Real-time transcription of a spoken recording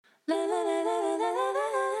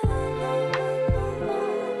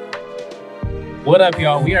What up,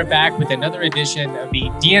 y'all? We are back with another edition of the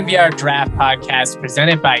DNVR Draft Podcast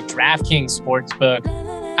presented by DraftKings Sportsbook.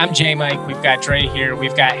 I'm J Mike. We've got Dre here.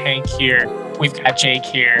 We've got Hank here. We've got Jake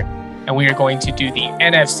here. And we are going to do the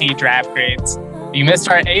NFC draft grades. If you missed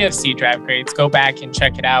our AFC draft grades, go back and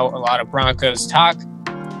check it out. A lot of Broncos talk.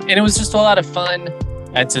 And it was just a lot of fun.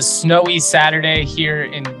 It's a snowy Saturday here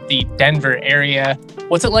in the Denver area.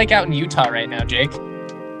 What's it like out in Utah right now, Jake?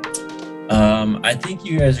 I think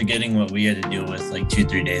you guys are getting what we had to deal with like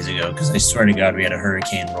 2-3 days ago, because I swear to God, we had a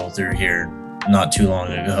hurricane roll through here not too long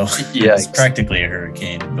ago. Yeah, it's practically a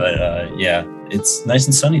hurricane, but yeah, it's nice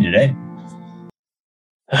and sunny today.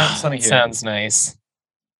 Sunny here. Sounds nice.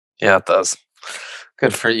 Yeah, it does.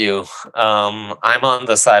 Good for you. I'm on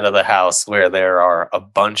the side of the house where there are a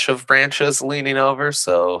bunch of branches leaning over,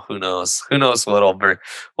 so who knows? Who knows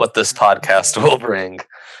what this podcast will bring?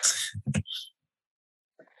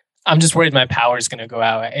 I'm just worried my power is going to go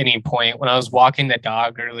out at any point. When I was walking the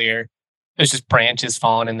dog earlier, there's just branches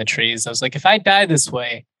falling in the trees. I was like, if I die this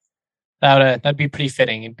way, that'd be pretty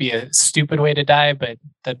fitting. It'd be a stupid way to die, but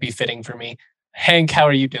that'd be fitting for me. Hank, how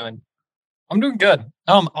are you doing? I'm doing good.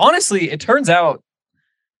 Honestly, it turns out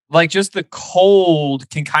like just the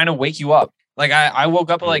cold can kind of wake you up. Like I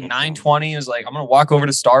woke up at like 9:20. I was like, I'm going to walk over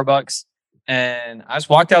to Starbucks, and I just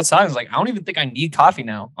walked outside. I was like, I don't even think I need coffee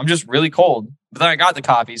now. I'm just really cold. But then I got the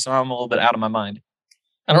coffee, so I'm a little bit out of my mind.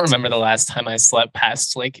 I don't remember the last time I slept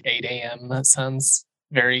past like 8 a.m. That sounds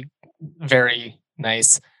very, very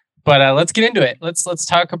nice. But let's get into it. Let's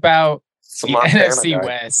talk about the NFC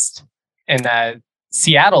West and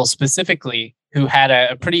Seattle specifically, who had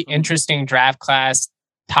a pretty interesting draft class,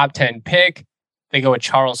 top 10 pick. They go with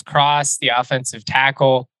Charles Cross, the offensive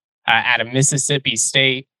tackle out of Mississippi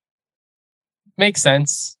State. Makes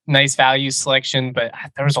sense. Nice value selection, but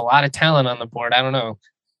there was a lot of talent on the board. I don't know.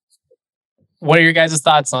 What are your guys'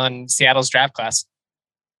 thoughts on Seattle's draft class?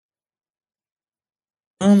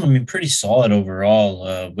 Pretty solid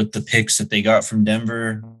overall with the picks that they got from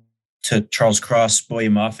Denver. Took Charles Cross, Boye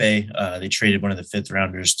Mafe. They traded one of the fifth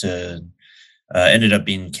rounders to ended up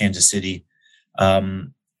being Kansas City.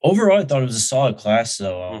 Overall, I thought it was a solid class,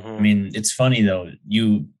 though. It's funny though.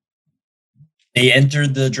 They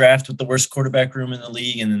entered the draft with the worst quarterback room in the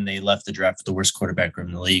league, and then they left the draft with the worst quarterback room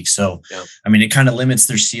in the league. So, yeah. It kind of limits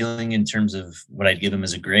their ceiling in terms of what I'd give them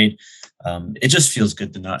as a grade. It just feels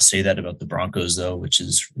good to not say that about the Broncos, though, which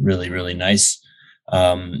is really, really nice.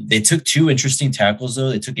 They took two interesting tackles,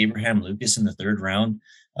 though. They took Abraham Lucas in the third round.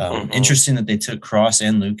 Interesting that they took Cross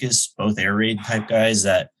and Lucas, both air raid type guys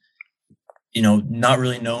that, not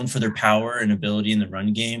really known for their power and ability in the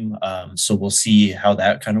run game. So we'll see how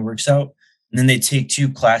that kind of works out. And then they take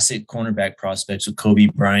two classic cornerback prospects with Kobe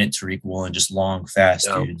Bryant, Tariq Woolen, just long, fast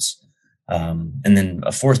dudes. And then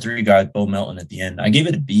a 4-3 guy, Bo Melton at the end. I gave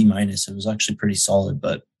it a B-. It was actually pretty solid,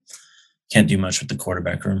 but can't do much with the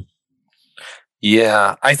quarterback room.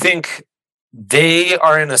 Yeah, I think they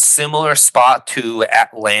are in a similar spot to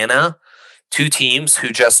Atlanta. Two teams who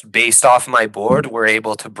just based off my board were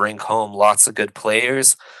able to bring home lots of good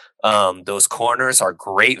players. Those corners are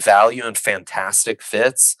great value and fantastic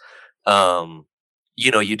fits.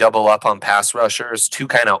 You double up on pass rushers, two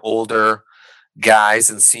kind of older guys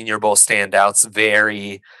and Senior Bowl standouts,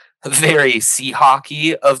 very, very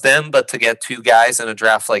Seahawky of them, but to get two guys in a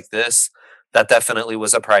draft like this, that definitely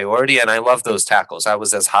was a priority. And I love those tackles. I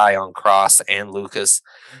was as high on Cross and Lucas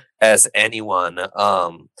as anyone.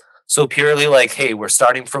 So purely like, hey, we're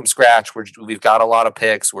starting from scratch. We've got a lot of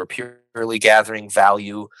picks. We're purely gathering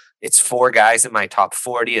value. It's 4 guys in my top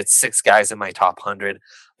 40. It's 6 guys in my top 100.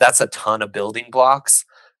 That's a ton of building blocks.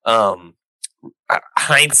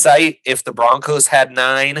 Hindsight, if the Broncos had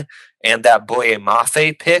 9 and that Boye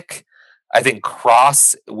Mafe pick, I think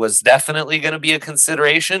Cross was definitely going to be a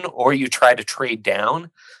consideration, or you try to trade down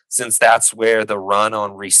since that's where the run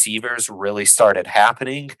on receivers really started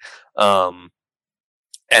happening.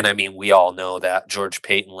 And we all know that George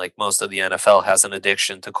Payton, like most of the NFL, has an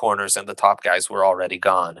addiction to corners, and the top guys were already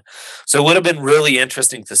gone. So it would have been really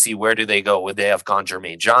interesting to see, where do they go? Would they have gone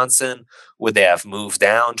Jermaine Johnson? Would they have moved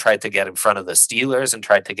down, tried to get in front of the Steelers and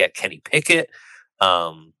tried to get Kenny Pickett?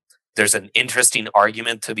 There's an interesting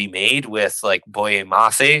argument to be made with like Boye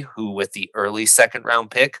Mafe, who with the early second round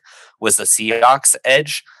pick was the Seahawks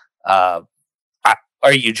edge.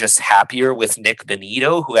 Are you just happier with Nick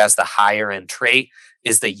Benito, who has the higher end trait,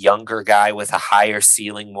 is the younger guy with a higher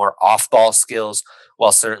ceiling, more off-ball skills,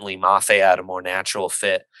 while certainly Mafe had a more natural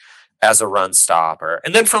fit as a run stopper?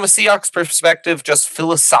 And then from a Seahawks perspective, just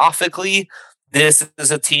philosophically, this is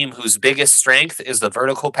a team whose biggest strength is the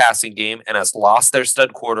vertical passing game and has lost their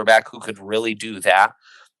stud quarterback who could really do that.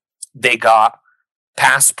 They got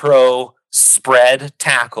pass pro spread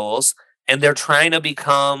tackles, and they're trying to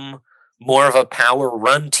become more of a power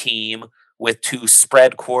run team with two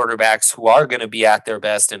spread quarterbacks who are going to be at their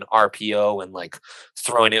best in RPO and like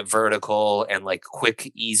throwing it vertical and like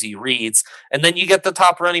quick, easy reads. And then you get the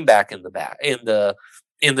top running back in the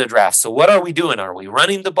draft. So what are we doing? Are we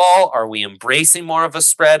running the ball? Are we embracing more of a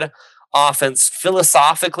spread offense?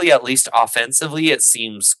 Philosophically, at least offensively, it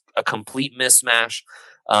seems a complete mismatch.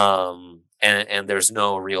 And there's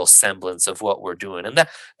no real semblance of what we're doing. And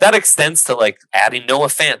that extends to like adding Noah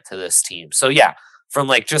Fant to this team. So yeah, from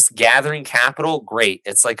like just gathering capital, great.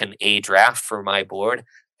 It's like an A draft for my board.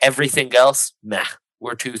 Everything else, nah.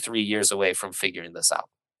 We're 2-3 years away from figuring this out.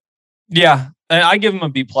 Yeah, I give him a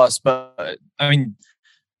B+, but I mean,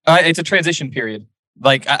 it's a transition period.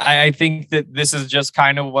 Like, I think that this is just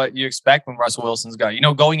kind of what you expect when Russell Wilson's got,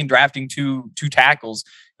 going and drafting two tackles.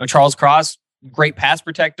 Charles Cross, great pass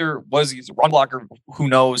protector. He's a run blocker? Who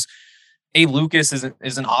knows? A. Lucas is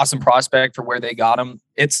an awesome prospect for where they got him.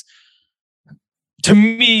 It's, to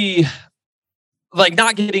me, like,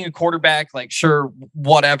 not getting a quarterback, like, sure,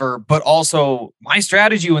 whatever. But also, my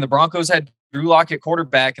strategy when the Broncos had Drew Lock at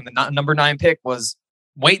quarterback and the number 9 pick was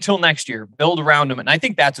wait till next year, build around him. And I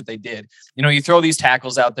think that's what they did. You throw these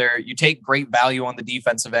tackles out there, you take great value on the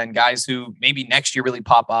defensive end, guys who maybe next year really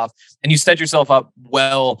pop off, and you set yourself up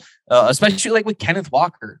well, especially like with Kenneth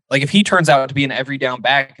Walker. Like, if he turns out to be an every down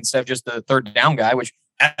back instead of just the third down guy, which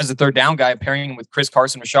as a third down guy, pairing him with Chris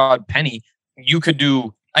Carson, Rashad Penny, you could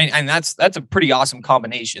do, and that's a pretty awesome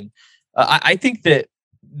combination. I think that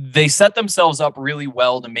they set themselves up really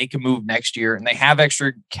well to make a move next year, and they have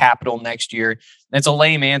extra capital next year. It's a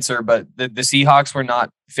lame answer, but the Seahawks were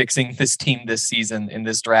not fixing this team this season in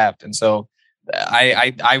this draft. And so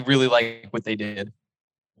I really like what they did.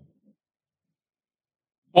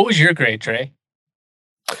 What was your grade, Trey?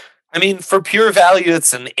 I mean, for pure value,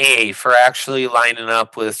 it's an A for actually lining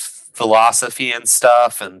up with philosophy and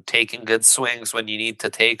stuff and taking good swings when you need to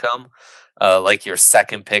take them. Like your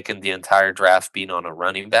second pick in the entire draft being on a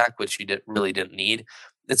running back, which you really didn't need.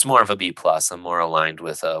 It's more of a B+. I'm more aligned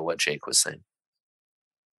with what Jake was saying.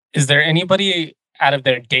 Is there anybody out of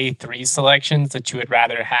their day 3 selections that you would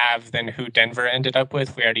rather have than who Denver ended up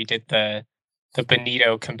with? We already did the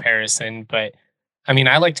Benito comparison, but I mean,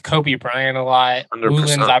 I liked Kobe Bryant a lot.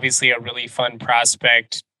 Ulin's obviously a really fun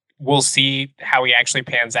prospect. We'll see how he actually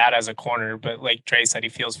pans out as a corner, but like Trey said, he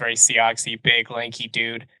feels very Seahawksy, big, lanky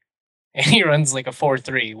dude. And he runs like a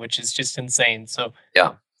 4.3, which is just insane. So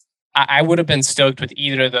yeah, I would have been stoked with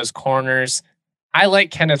either of those corners. I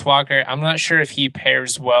like Kenneth Walker. I'm not sure if he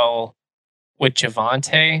pairs well with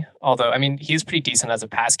Javonte, although, I mean, he's pretty decent as a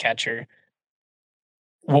pass catcher.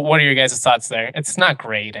 What are your guys' thoughts there? It's not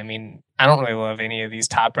great. I mean, I don't really love any of these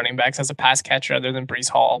top running backs as a pass catcher other than Breece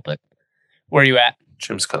Hall, but where are you at?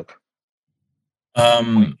 James Cook. I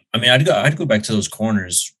mean, I'd go back to those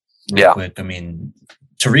corners real quick. I mean,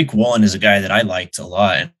 Tariq Woolen is a guy that I liked a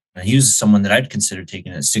lot, and he was someone that I'd consider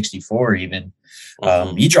taking at 64 even.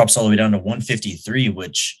 He drops all the way down to 153,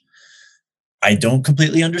 which I don't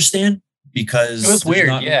completely understand because it was weird.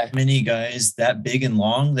 Not many guys that big and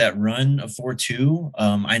long that run a 4.2.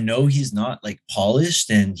 I know he's not like polished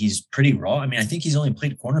and he's pretty raw. I mean, I think he's only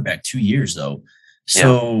played cornerback 2 years though.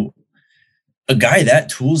 So a guy that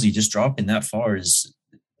toolsy just dropping that far is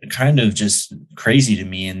kind of just crazy to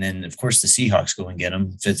me. And then of course the Seahawks go and get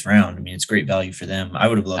him 5th round. I mean, it's great value for them. I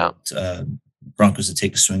would have loved Broncos to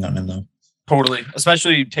take a swing on him though. Totally.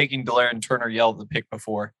 Especially taking De'Aaron Turner-Yell the pick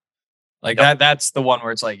before. Like that's the one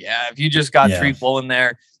where it's like, if you just got Tariq Woolen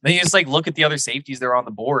there, then you just like look at the other safeties that are on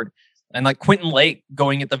the board. And like Quentin Lake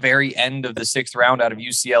going at the very end of the 6th round out of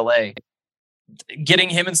UCLA. Getting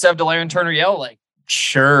him instead of De'Aaron Turner-Yell, like,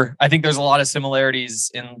 sure. I think there's a lot of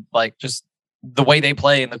similarities in like just the way they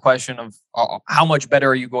play and the question of how much better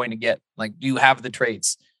are you going to get? Like, do you have the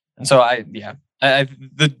traits? And so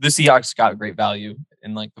the Seahawks got great value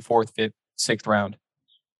in like the 4th, 5th, 6th round.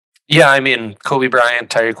 Yeah, I mean, Kobe Bryant,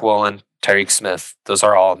 Tariq Woolen, Tariq Smith, those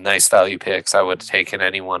are all nice value picks. I would have taken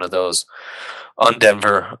any one of those on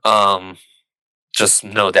Denver, just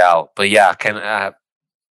no doubt. But yeah,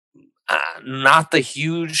 not a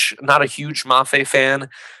huge Mafe fan,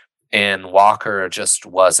 and Walker just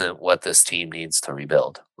wasn't what this team needs to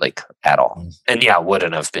rebuild, like at all. And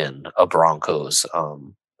wouldn't have been a Broncos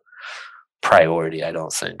priority, I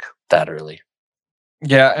don't think, that early.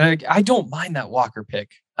 Yeah, and I don't mind that Walker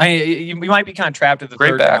pick. We might be kind of trapped at the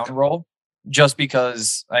third down role just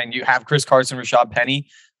because you have Chris Carson, Rashad Penny,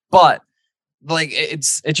 but like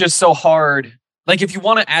it's just so hard. Like if you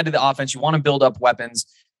want to add to the offense, you want to build up weapons.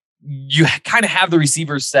 you kind of have the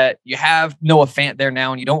receivers set. You have Noah Fant there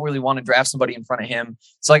now, and you don't really want to draft somebody in front of him.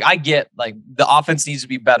 So like I get like the offense needs to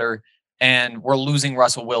be better, and we're losing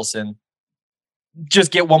Russell Wilson.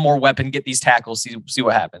 Just get one more weapon, get these tackles, see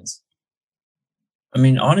what happens. I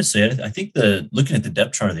mean, honestly, I think looking at the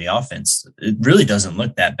depth chart of the offense, it really doesn't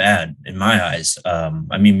look that bad in my eyes.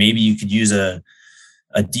 I mean, maybe you could use a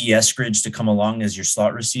D. Eskridge to come along as your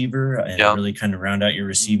slot receiver and really kind of round out your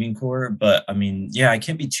receiving core. But I mean, I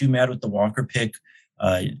can't be too mad with the Walker pick.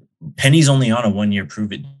 Penny's only on a 1-year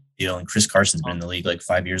prove it deal, and Chris Carson's been in the league like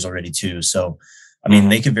 5 years already too. So, I mean,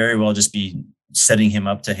 they could very well just be setting him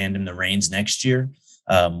up to hand him the reins next year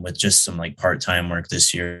with just some like part-time work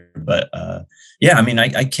this year. But I mean,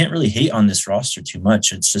 I can't really hate on this roster too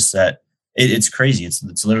much. It's just that it's crazy.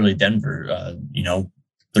 It's literally Denver,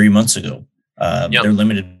 3 months ago. They're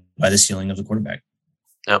limited by the ceiling of the quarterback.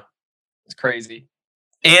 Yep. It's crazy.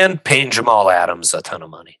 And paying Jamal Adams a ton of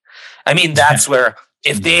money. I mean, that's where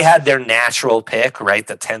if they had their natural pick, right,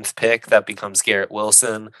 the 10th pick, that becomes Garrett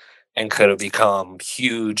Wilson and could have become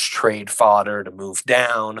huge trade fodder to move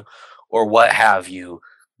down or what have you,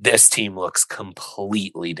 this team looks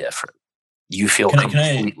completely different. You feel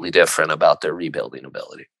completely different about their rebuilding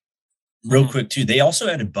ability. Real quick, too, they also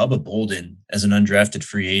added Bubba Bolden as an undrafted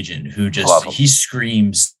free agent who he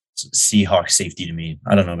screams Seahawks safety to me.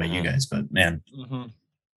 I don't know about you guys, but man.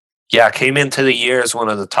 Yeah, came into the year as one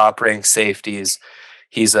of the top-ranked safeties.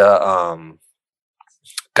 He's the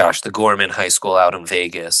Gorman High School out in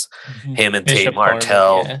Vegas. Him and Tate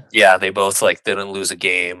Martell. Gorman, they both didn't lose a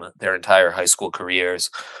game their entire high school careers.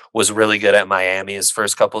 Was really good at Miami his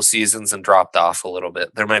first couple seasons and dropped off a little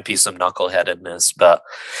bit. There might be some knuckleheadedness, but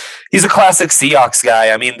he's a classic Seahawks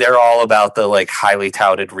guy. I mean, they're all about the highly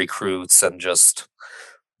touted recruits and just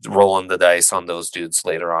rolling the dice on those dudes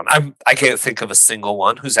later on. I can't think of a single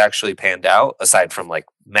one who's actually panned out aside from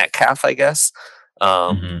Metcalf, I guess.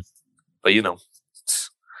 But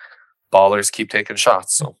ballers keep taking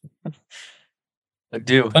shots. So I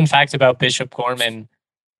do. Fun fact about Bishop Gorman: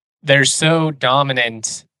 they're so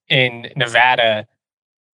dominant in Nevada.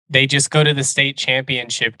 They just go to the state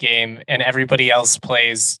championship game, and everybody else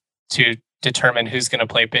plays to determine who's going to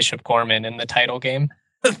play Bishop Gorman in the title game.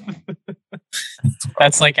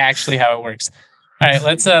 That's actually how it works. All right,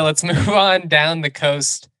 let's move on down the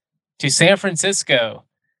coast to San Francisco,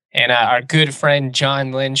 and our good friend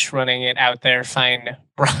John Lynch running it out there. Fine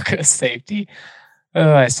Broncos safety.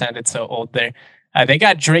 Oh, I sounded so old there. They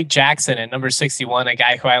got Drake Jackson at number 61, a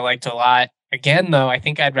guy who I liked a lot. Again, though, I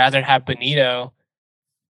think I'd rather have Bonito.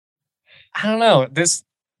 I don't know.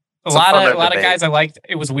 A lot of guys I liked.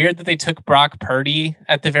 It was weird that they took Brock Purdy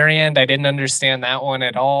at the very end. I didn't understand that one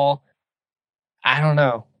at all. I don't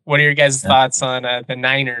know. What are your guys' thoughts on the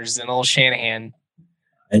Niners and old Shanahan?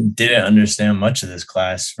 I didn't understand much of this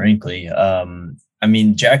class, frankly. I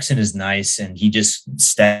mean, Jackson is nice, and he just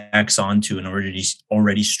stacks onto an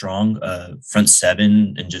already strong front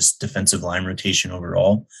seven and just defensive line rotation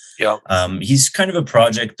overall. Yeah. He's kind of a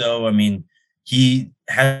project, though. I mean, he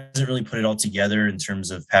hasn't really put it all together in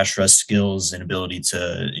terms of pass rush skills and ability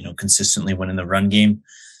to, consistently win in the run game.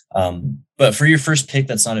 But for your first pick,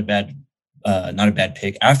 that's not a bad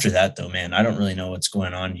pick. After that, though, man, I don't really know what's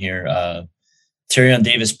going on here. Tyrion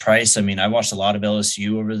Davis-Price, I mean, I watched a lot of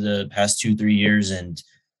LSU over the past 2-3 years, and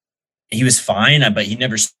he was fine, but he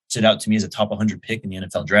never stood out to me as a top 100 pick in the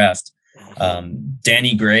NFL draft.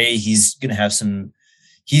 Danny Gray, he's going to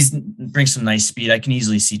brings some nice speed. I can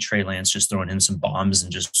easily see Trey Lance just throwing him some bombs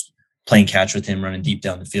and just playing catch with him, running deep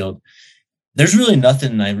down the field. There's really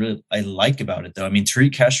nothing I like about it, though. I mean,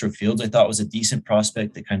 Tariq Castro-Fields, I thought was a decent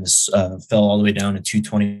prospect that kind of fell all the way down to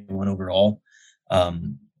 221 overall.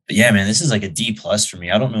 But yeah, man, this is a D+ for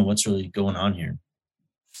me. I don't know what's really going on here.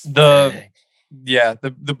 The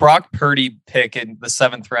Brock Purdy pick in the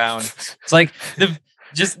 7th round. It's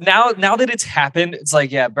just now that it's happened, it's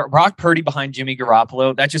Brock Purdy behind Jimmy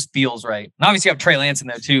Garoppolo. That just feels right. And obviously you have Trey Lance in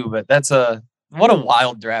there too, but what a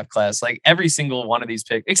wild draft class. Every single one of these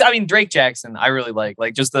picks. I mean, Drake Jackson, I really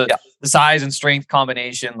like just the size and strength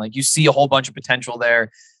combination. You see a whole bunch of potential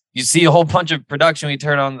there. You see a whole bunch of production when you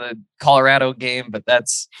turn on the Colorado game, but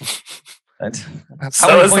that's how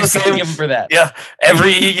many points can you give him for that? Yeah,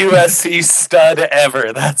 every USC stud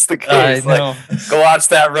ever. That's the case. Go watch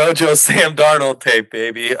that Rojo Sam Darnold tape,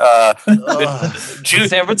 baby.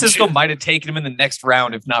 San Francisco might have taken him in the next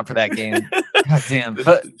round if not for that game. God damn.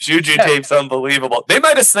 But Juju tape's unbelievable. They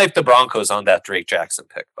might have sniped the Broncos on that Drake Jackson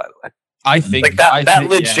pick, by the way. I think that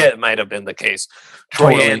legit might have been the case.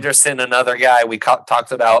 Troy Anderson, another guy we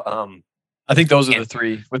talked about. I think those are the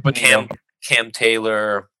three with Bonito. Cam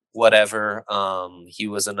Taylor, whatever. He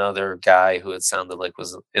was another guy who it sounded like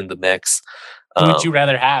was in the mix. Who would you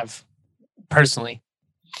rather have, personally?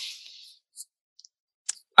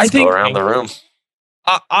 I think go around the room.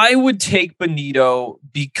 I would take Bonitto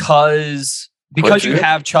because you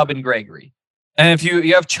have Chubb and Gregory. And if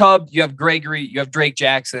you have Chubb, you have Gregory, you have Drake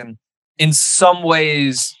Jackson. In some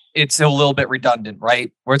ways, it's a little bit redundant,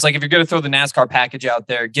 right? Where it's like, if you're going to throw the NASCAR package out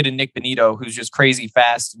there, get a Nick Bonitto who's just crazy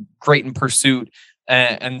fast, great in pursuit.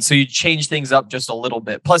 And so you change things up just a little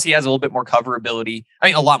bit. Plus, he has a little bit more coverability. I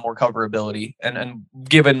mean, a lot more coverability. And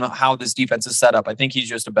given how this defense is set up, I think he's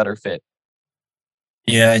just a better fit.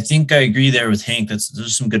 Yeah, I think I agree there with Hank. Those are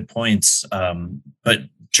some good points. But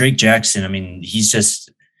Drake Jackson, I mean,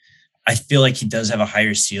 I feel like he does have a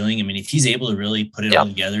higher ceiling. I mean, if he's able to really put it all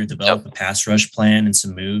together, develop a pass rush plan and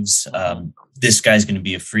some moves, this guy's going to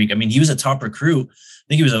be a freak. I mean, he was a top recruit. I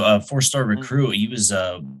think he was a 4-star recruit. He was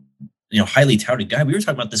highly touted guy. We were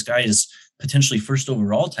talking about this guy as potentially first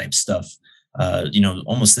overall type stuff,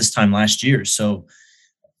 almost this time last year. So,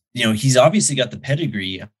 he's obviously got the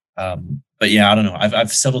pedigree. But yeah, I don't know.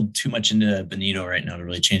 I've settled too much into Bonitto right now to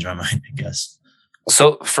really change my mind, I guess.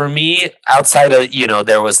 So for me, outside of,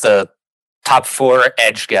 there was the top 4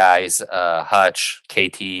 edge guys, Hutch,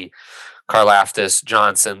 KT, Karlaftis,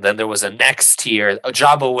 Johnson. Then there was a next tier.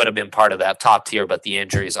 Ojabo would have been part of that top tier, but the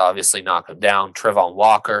injuries obviously knock him down. Trevon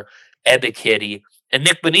Walker, Ebiketie, and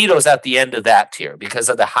Nick Bonitto's at the end of that tier because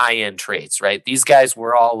of the high-end traits, right? These guys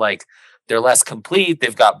were all like, they're less complete.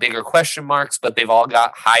 They've got bigger question marks, but they've all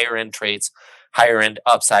got higher-end traits, higher-end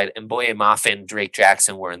upside. And Boye Mafe and Drake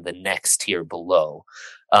Jackson were in the next tier below.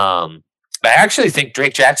 I actually think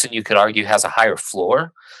Drake Jackson, you could argue, has a higher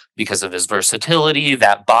floor because of his versatility.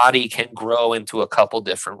 That body can grow into a couple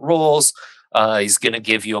different roles. He's going to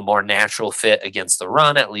give you a more natural fit against the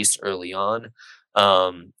run, at least early on,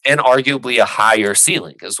 and arguably a higher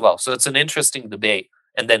ceiling as well. So it's an interesting debate.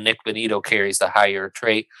 And then Nick Bonitto carries the higher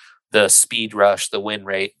trait, the speed rush, the win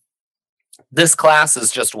rate. This class is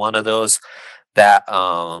just one of those that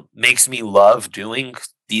makes me love doing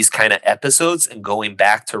these kind of episodes and going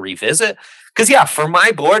back to revisit. Because, for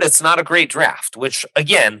my board, it's not a great draft, which,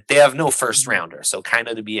 again, they have no first rounder. So kind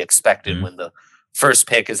of to be expected when the first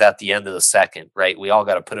pick is at the end of the second, right? We all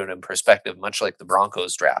got to put it in perspective, much like the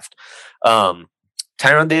Broncos draft.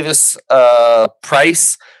 Tyron Davis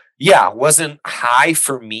price, wasn't high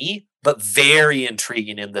for me, but very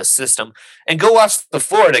intriguing in this system. And go watch the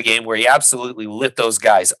Florida game where he absolutely lit those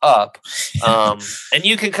guys up. And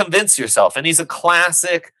you can convince yourself. And he's a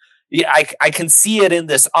classic. Yeah, I can see it in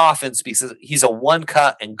this offense because he's a one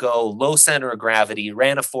cut and go, low center of gravity,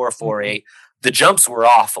 ran a 4.48. The jumps were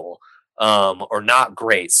awful or not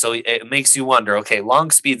great. So it makes you wonder, okay, long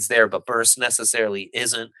speed's there, but burst necessarily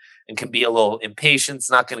isn't and can be a little impatient. It's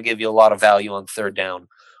not going to give you a lot of value on third down.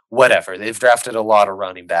 Whatever. They've drafted a lot of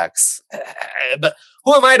running backs. But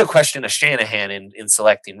who am I to question a Shanahan in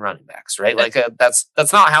selecting running backs, right? Like that's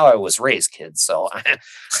not how I was raised, kids. So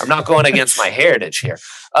I'm not going against my heritage here.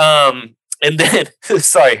 And then,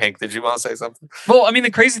 sorry, Hank, did you want to say something? Well, I mean,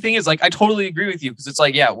 the crazy thing is, like, I totally agree with you because it's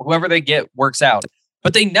like, whoever they get works out.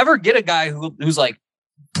 But they never get a guy who's like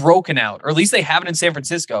broken out, or at least they haven't in San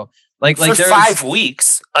Francisco. Like for 5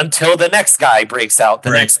 weeks until the next guy breaks out the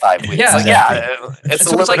next 5 weeks. Yeah, exactly.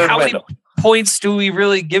 It's like how many points do we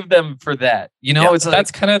really give them for that? It's that's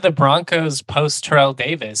kind of the Broncos post Terrell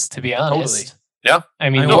Davis, to be honest. Totally. Yeah, I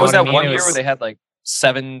mean, what was that one year where they had like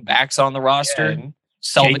 7 backs on the roster?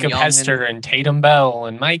 Jacob Hester and Tatum Bell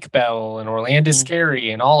and Mike Bell and Orlando Scary,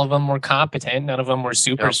 and all of them were competent. None of them were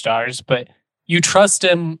superstars, but you trust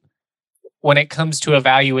him when it comes to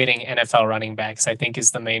evaluating NFL running backs, I think is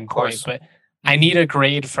the main point. But I need a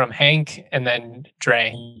grade from Hank and then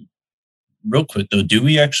Dre. Real quick, though, do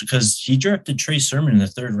we actually, because he drafted Trey Sermon in the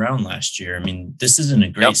 3rd round last year. I mean, this isn't a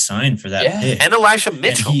great sign for that pick. And Elijah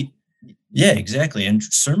Mitchell. Yeah, exactly. And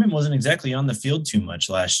Sermon wasn't exactly on the field too much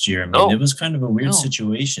last year. I mean, it was kind of a weird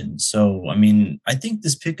situation. So, I mean, I think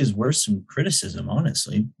this pick is worth some criticism,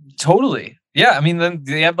 honestly. Totally. Yeah, I mean, then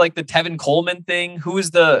they have like the Tevin Coleman thing.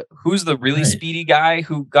 Who's the really speedy guy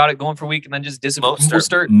who got it going for a week and then just disappeared?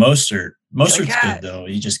 Mostert's good though.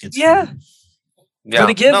 He just gets But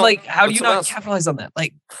again, how do you not capitalize on that?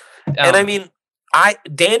 And I mean,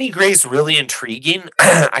 Danny Gray's really intriguing.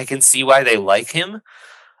 I can see why they like him.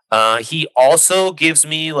 He also gives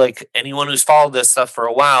me, like, anyone who's followed this stuff for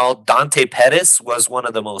a while, Dante Pettis was one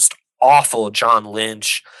of the most awful John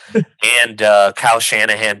Lynch and Kyle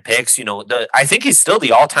Shanahan picks. I think he's still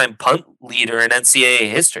the all-time punt leader in NCAA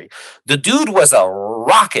history. The dude was a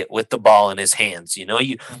rocket with the ball in his hands.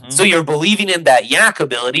 So you're believing in that yak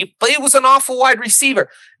ability, but it was an awful wide receiver.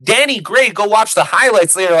 Danny Gray, go watch the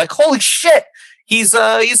highlights later. Like, holy shit, he's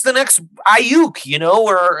the next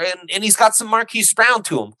Ayuk, and he's got some Marquise Brown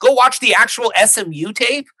to him. Go watch the actual SMU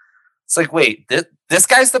tape. It's like, wait, this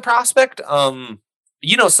guy's the prospect.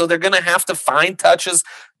 So they're going to have to find touches.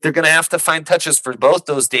 They're going to have to find touches for both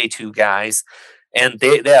those day 2 guys. And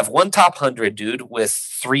they have one top 100 dude with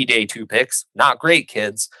 3 day 2 picks. Not great,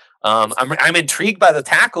 kids. I'm intrigued by the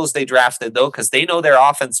tackles they drafted, though, because they know their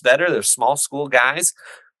offense better. They're small school guys.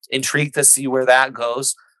 Intrigued to see where that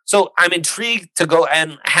goes. So I'm intrigued to go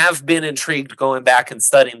and have been intrigued going back and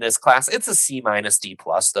studying this class. It's a C- D+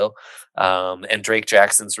 though. And Drake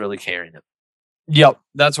Jackson's really carrying it. Yep.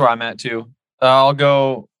 That's where I'm at too. I'll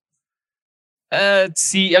go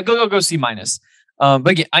C. I'll go C-. But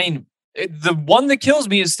again, the one that kills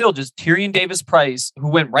me is still just Tyrion Davis-Price, who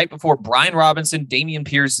went right before Brian Robinson, Damian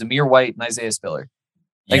Pierce, Zamir White, and Isaiah Spiller.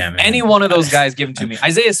 Any one of those guys given to me.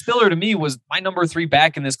 Isaiah Spiller to me was my number 3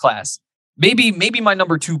 back in this class. Maybe my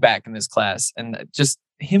number 2 back in this class, and just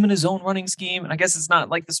him in his own running scheme. And I guess it's not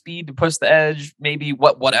like the speed to push the edge, maybe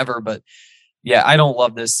whatever. But yeah, I don't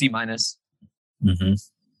love this C-. Mm-hmm.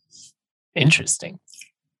 Interesting.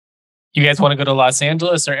 You guys want to go to Los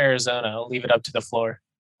Angeles or Arizona? I'll leave it up to the floor.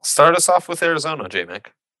 Start us off with Arizona, J-Mick.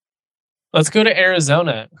 Let's go to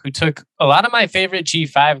Arizona, who took a lot of my favorite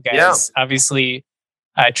G5 guys. Yeah. Obviously,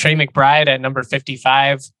 Trey McBride at number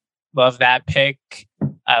 55. Love that pick.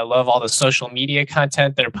 I love all the social media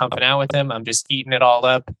content they're pumping out with him. I'm just eating it all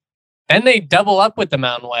up. Then they double up with the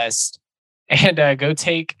Mountain West and go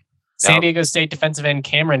take San Diego State defensive end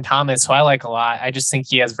Cameron Thomas, who I like a lot. I just think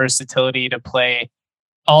he has versatility to play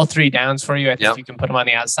all 3 downs for you. I think you can put him on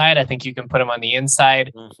the outside. I think you can put him on the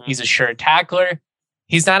inside. Mm-hmm. He's a sure tackler.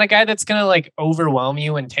 He's not a guy that's going to overwhelm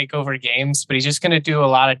you and take over games, but he's just going to do a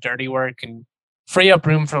lot of dirty work and free up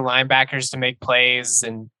room for linebackers to make plays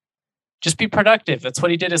and just be productive. That's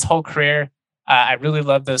what he did his whole career. I really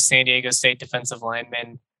love those San Diego State defensive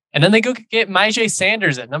linemen. And then they go get Myjai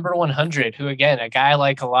Sanders at number 100, who, again, a guy I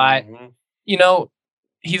like a lot. Mm-hmm.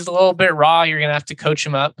 He's a little bit raw. You're going to have to coach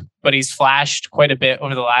him up, but he's flashed quite a bit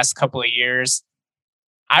over the last couple of years.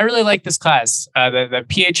 I really like this class. The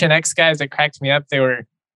PHNX guys that cracked me up, they were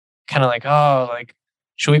kind of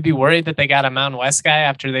should we be worried that they got a Mountain West guy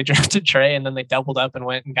after they drafted Trey, and then they doubled up and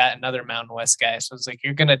went and got another Mountain West guy? So it's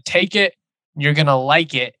you're going to take it, you're going to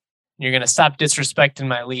like it, and you're going to stop disrespecting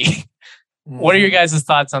my league. What are your guys'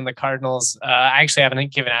 thoughts on the Cardinals? I actually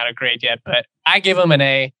haven't given out a grade yet, but I give them an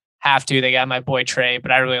A. Have to. They got my boy Trey,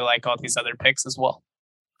 but I really like all these other picks as well.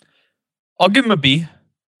 I'll give him a B.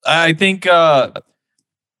 I think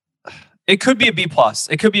it could be a B+.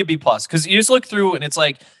 It could be a B+ because you just look through and it's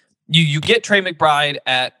you get Trey McBride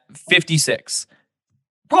at 56.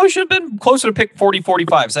 Probably should have been closer to pick 40,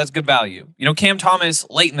 45. So that's good value. Cam Thomas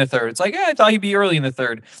late in the 3rd. It's I thought he'd be early in the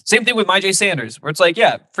 3rd. Same thing with Myjai Sanders, where it's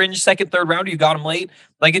fringe 2nd, 3rd rounder. You got him late.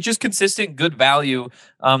 It's just consistent, good value.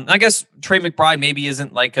 I guess Trey McBride maybe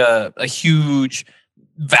isn't a huge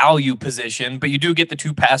value position, but you do get the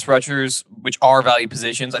 2 pass rushers, which are value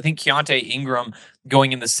positions. I think Keontae Ingram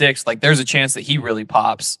going in the 6th, there's a chance that he really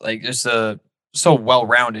pops. Just so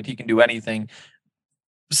well-rounded, he can do anything.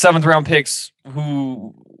 7th round picks,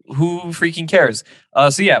 who freaking cares?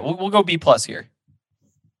 So yeah, we'll go B+ here.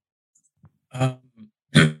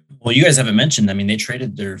 Well, you guys haven't mentioned. They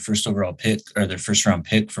traded their first overall pick or their first round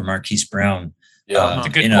pick for Marquise Brown. Yeah, that's a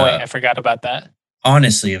good point. I forgot about that.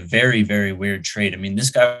 Honestly, a very, very weird trade.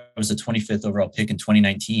 This guy was the 25th overall pick in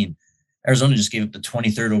 2019. Arizona just gave up the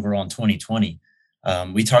 23rd overall in 2020.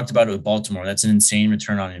 We talked about it with Baltimore. That's an insane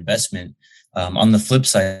return on investment. On the flip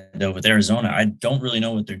side, though, with Arizona, I don't really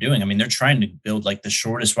know what they're doing. They're trying to build the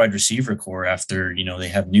shortest wide receiver core after, they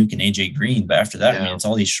have Nuke and AJ Green. But after that, it's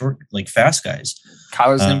all these short, fast guys.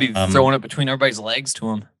 Kyler's going to be throwing it between everybody's legs to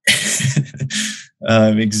him.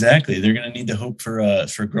 Exactly. They're going to need to hope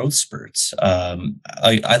for growth spurts.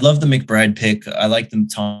 I love the McBride pick. I like the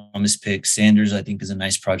Thomas pick. Sanders, I think, is a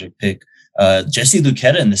nice project pick. Jesse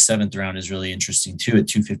Luketa in the 7th round is really interesting, too, at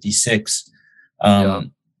 256.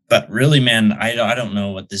 But really, man, I don't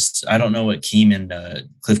know what Keem and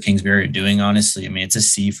Cliff Kingsbury are doing, honestly. it's a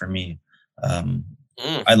C for me.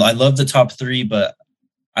 I love the top 3, but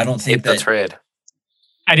I don't think the trade.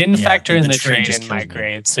 I didn't factor in the trade in my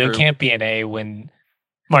grade, so it can't be an A when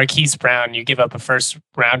Marquise Brown, you give up a first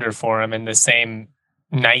rounder for him in the same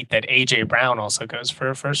night that AJ Brown also goes for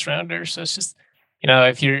a first rounder. So it's just,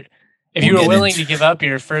 If you were willing to give up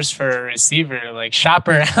your first for a receiver, like shop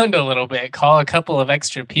around a little bit, call a couple of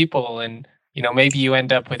extra people, and maybe you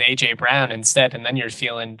end up with AJ Brown instead, and then you're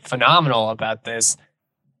feeling phenomenal about this.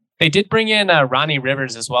 They did bring in Ronnie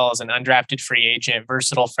Rivers as well as an undrafted free agent,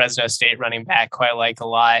 versatile Fresno State running back, who I like a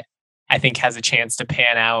lot. I think has a chance to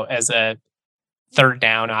pan out as a third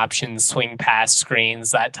down option, swing pass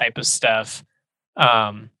screens, that type of stuff.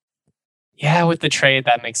 Yeah, with the trade,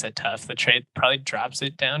 that makes it tough. The trade probably drops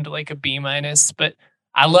it down to like a B-, but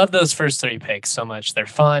I love those first 3 picks so much. They're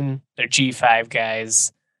fun. They're G5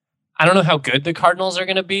 guys. I don't know how good the Cardinals are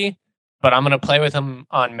going to be, but I'm going to play with them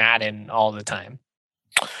on Madden all the time.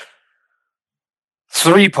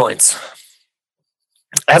 3 points.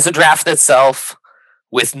 As a draft itself,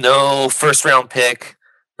 with no first-round pick,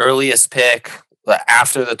 earliest pick,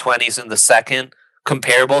 after the 20s in the second,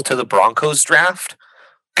 comparable to the Broncos draft,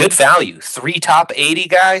 good value. 3 top 80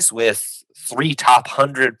 guys with 3 top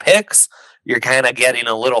 100 picks. You're kind of getting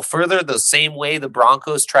a little further, the same way the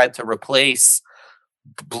Broncos tried to replace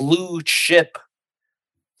blue chip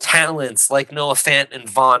talents like Noah Fant and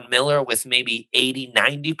Von Miller with maybe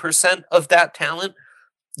 80-90% of that talent.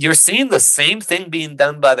 You're seeing the same thing being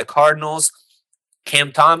done by the Cardinals.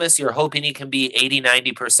 Cam Thomas, you're hoping he can be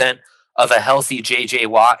 80-90% of a healthy J.J.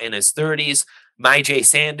 Watt in his 30s. Myjai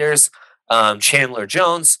Sanders, Chandler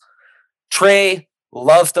Jones. Trey,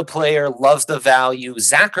 love the player, loves the value.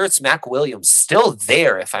 Zach Ertz, Mac Williams, still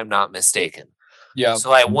there if I'm not mistaken. Yeah.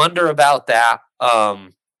 So I wonder about that.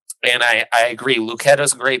 And I agree.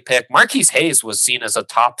 Luquetta's a great pick. Marquise Hayes was seen as a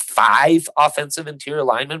top 5 offensive interior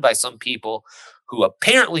lineman by some people who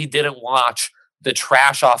apparently didn't watch the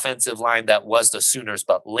trash offensive line that was the Sooners.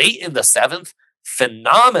 But late in the 7th,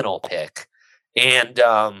 phenomenal pick. And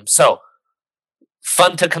so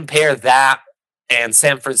fun to compare that and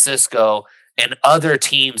San Francisco and other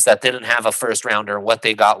teams that didn't have a first rounder and what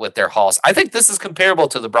they got with their hauls. I think this is comparable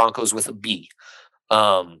to the Broncos with a B.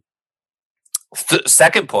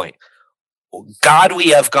 Second point, God, we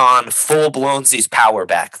have gone full blownsies power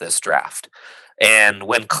back this draft. And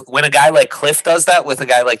when a guy like Cliff does that with a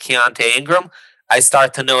guy like Keontae Ingram, I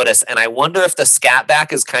start to notice, and I wonder if the scat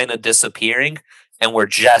back is kind of disappearing, and we're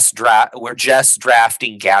just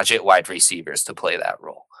drafting gadget wide receivers to play that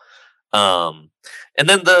role. And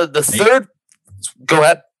then the third, go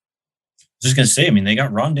ahead. I was just going to say, I mean, they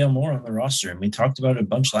got Rondale Moore on the roster, and we talked about it a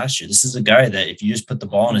bunch last year. This is a guy that if you just put the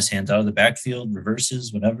ball in his hands out of the backfield,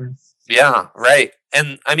 reverses, whatever. Yeah, right.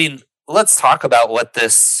 And I mean, let's talk about what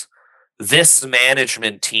this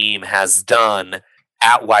management team has done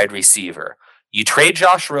at wide receiver. You trade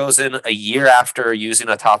Josh Rosen a year after using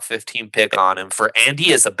a top 15 pick on him for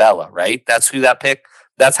Andy Isabella, right? That's who that pick.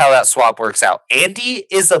 That's how that swap works out. Andy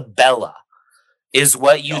Isabella is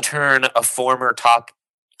what you turn a former top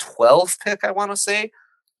 12 pick, I want to say,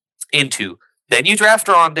 into. Then you draft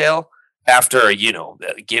Rondale after,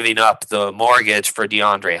 giving up the mortgage for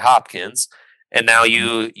DeAndre Hopkins. And now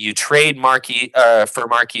you trade for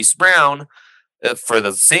Marquise Brown for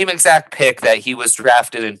the same exact pick that he was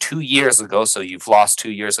drafted in 2 years ago. So you've lost 2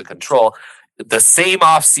 years of control. The same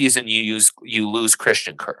offseason you lose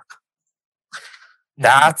Christian Kirk.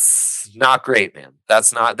 That's not great, man.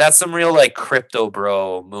 That's some real like crypto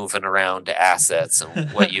bro moving around to assets and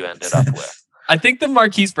what you ended up with. I think the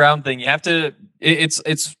Marquise Brown thing, you have to, it's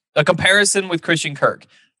a comparison with Christian Kirk.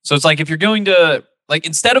 So it's like, if you're going to, like,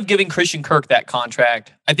 instead of giving Christian Kirk that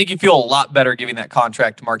contract, I think you feel a lot better giving that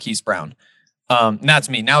contract to Marquise Brown. And that's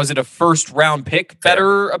me. Now, is it a first round pick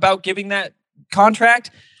better about giving that contract?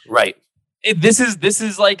 Right. This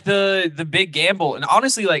is like the big gamble. And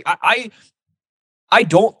honestly, like I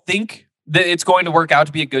don't think that it's going to work out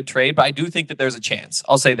to be a good trade, but I do think that there's a chance.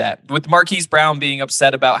 I'll say that. With Marquise Brown being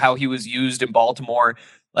upset about how he was used in Baltimore,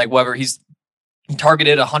 like whether he's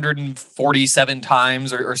targeted 147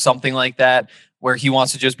 times or something like that, where he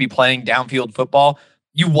wants to just be playing downfield football,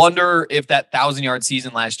 you wonder if that 1,000-yard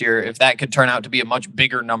season last year, if that could turn out to be a much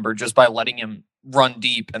bigger number just by letting him run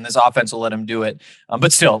deep, and this offense will let him do it.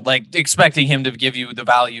 But still, like, expecting him to give you the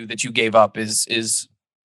value that you gave up is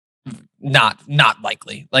not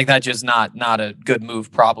likely. Like, that's just not a good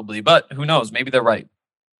move probably, but who knows? Maybe they're right.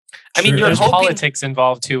 I mean, there's politics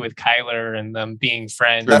involved too with Kyler and them being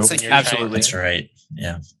friends. Absolutely. That's right.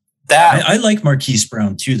 Yeah. I like Marquise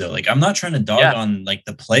Brown too, though. Like, I'm not trying to dog on like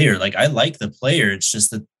the player. Like, I like the player. It's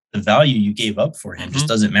just that the value you gave up for him just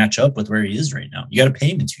doesn't match up with where he is right now. You got to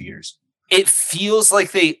pay him in 2 years. It feels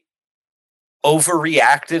like they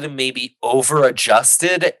overreacted and maybe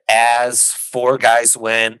over-adjusted as 5 guys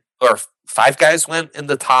went in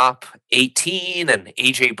the top 18 and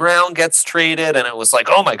AJ Brown gets traded. And it was like,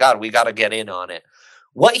 oh my God, we got to get in on it.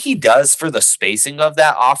 what he does for the spacing of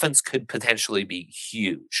that offense could potentially be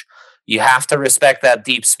huge. You have to respect that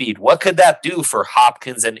deep speed. What could that do for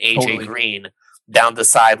Hopkins and AJ Green down the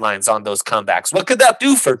sidelines on those comebacks? What could that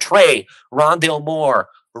do for Trey, Rondale Moore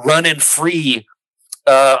running free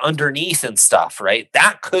underneath and stuff, right?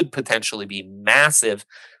 That could potentially be massive.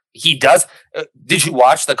 He does. Did you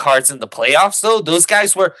watch the Cards in the playoffs, though? Those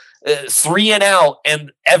guys were 3 and out,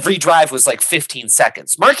 and every drive was like 15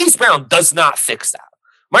 seconds. Marquise Brown does not fix that.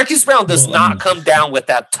 Marquise Brown does not come down with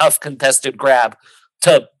that tough contested grab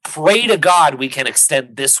to pray to God we can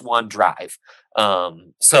extend this one drive.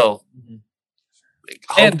 So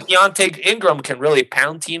Deontay Ingram can really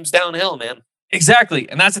pound teams downhill, man. Exactly.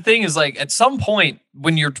 And that's the thing is, like, at some point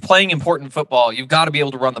when you're playing important football, you've got to be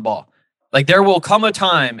able to run the ball. Like, there will come a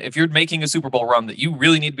time if you're making a Super Bowl run that you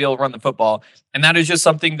really need to be able to run the football. And that is just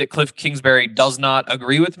something that Cliff Kingsbury does not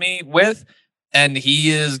agree with me with. And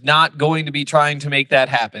he is not going to be trying to make that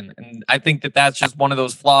happen. And I think that that's just one of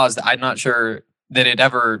those flaws that I'm not sure that it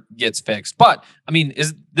ever gets fixed. But, I mean,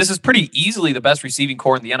 this is pretty easily the best receiving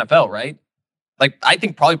core in the NFL, right? Like, I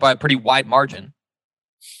think probably by a pretty wide margin.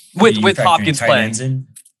 With Hopkins playing.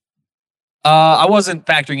 I wasn't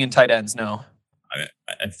factoring in tight ends, no.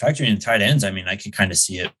 Factoring in tight ends, I mean, I can kind of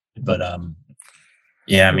see it. But,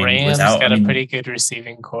 yeah, I mean, Rams got a pretty good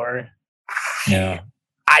receiving core. Yeah.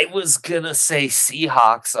 I was going to say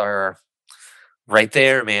Seahawks are right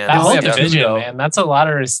there, man. That whole division, man. That's a lot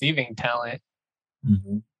of receiving talent.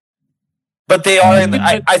 Mm-hmm. But they are in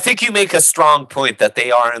the, I think you make a strong point that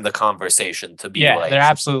they are in the conversation to be like. They're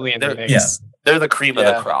absolutely in the mix. Yeah. They're the cream of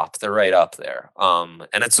the crop. They're right up there. And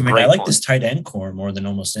it's a great I like point. this tight end core more than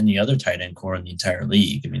almost any other tight end core in the entire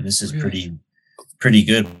league. I mean, this is pretty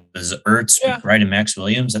good. There's Ertz, McBride, and Max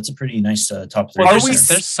Williams. That's a pretty nice top 3.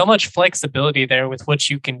 There's so much flexibility there with what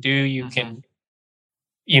you can do. You can,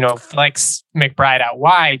 flex McBride out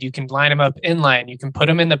wide. You can line him up inline. You can put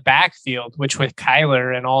him in the backfield, which with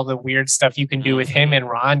Kyler and all the weird stuff you can do with him and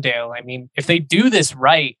Rondale. I mean, if they do this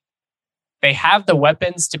right, they have the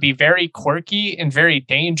weapons to be very quirky and very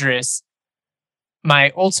dangerous.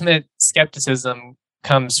 My ultimate skepticism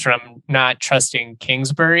comes from not trusting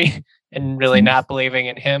Kingsbury and really not believing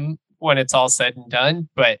in him when it's all said and done.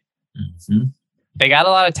 But they got a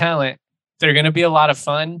lot of talent. They're going to be a lot of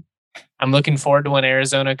fun. I'm looking forward to when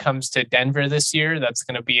Arizona comes to Denver this year. That's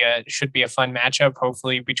going to should be a fun matchup,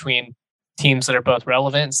 hopefully between teams that are both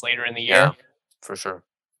relevant later in the year. Yeah, for sure.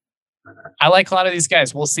 I like a lot of these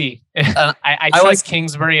guys. We'll see. I trust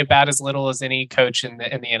Kingsbury about as little as any coach in the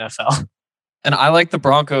NFL. And I like the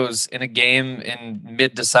Broncos in a game in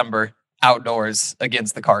mid-December outdoors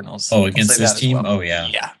against the Cardinals. Oh, against this team? Well. Oh, yeah.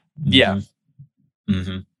 Yeah. Mm-hmm. Yeah.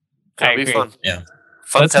 Mm-hmm. That'll be fun. Yeah.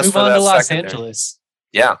 Fun. Let's move on to Los Angeles.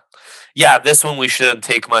 Yeah. Yeah, this one we shouldn't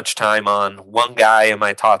take much time on. One guy in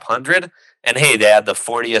my top 100. And hey, they had the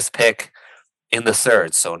 40th pick in the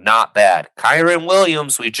third, so not bad. Kyren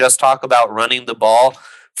Williams, we just talked about running the ball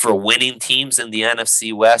for winning teams in the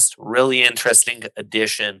NFC West. Really interesting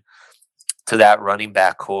addition to that running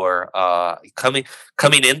back core. Coming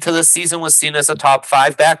into the season was seen as a top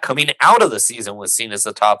 5 back. Coming out of the season was seen as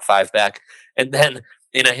a top 5 back. And then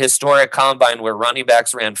in a historic combine where running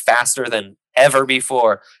backs ran faster than ever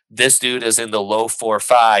before, this dude is in the low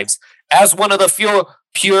 4.5s as one of the few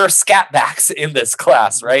pure scat backs in this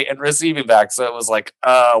class, right? And receiving back. So it was like,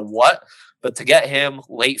 what? But to get him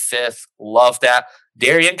late 5th, love that.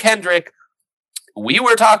 Darian Kendrick, we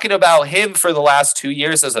were talking about him for the last 2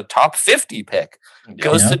 years as a top 50 pick.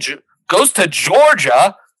 Goes to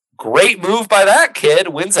Georgia. Great move by that kid.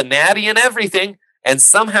 Wins a natty and everything. And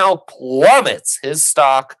somehow plummets his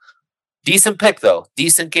stock. Decent pick, though.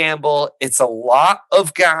 Decent gamble. It's a lot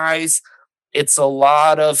of guys. It's a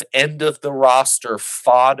lot of end of the roster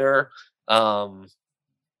fodder. So,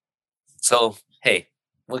 hey,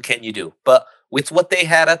 what can you do? But with what they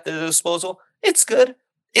had at their disposal, it's good.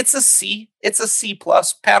 It's a C. It's a C+.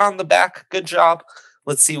 Pat on the back. Good job.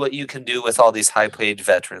 Let's see what you can do with all these high-paid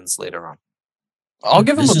veterans later on. I'll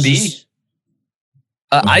give him a B.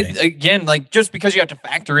 Just because you have to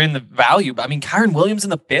factor in the value. I mean, Kyren Williams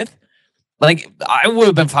in the 5th. Like, I would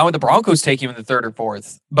have been fine with the Broncos taking him in the 3rd or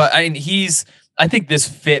 4th. But I think this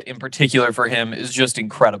fit in particular for him is just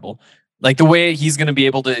incredible. Like, the way he's going to be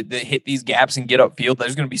able to hit these gaps and get upfield,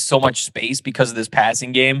 there's going to be so much space because of this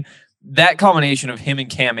passing game. That combination of him and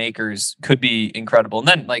Cam Akers could be incredible. And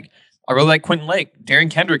then, like, I really like Quentin Lake, Darren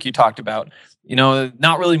Kendrick you talked about.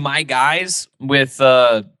 Not really my guys with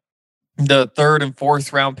the 3rd and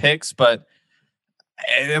 4th round picks, but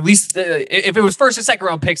at least if it was 1st and 2nd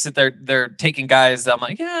round picks that they're taking guys that I'm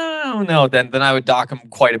like, I don't know, then I would dock them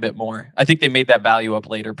quite a bit more. I think they made that value up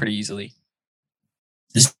later pretty easily.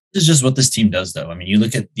 is just what this team does, though. I mean, you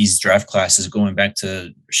look at these draft classes going back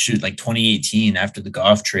to 2018 after the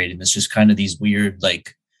Goff trade, and it's just kind of these weird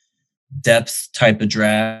like depth type of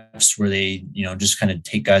drafts where they, just kind of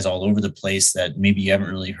take guys all over the place that maybe you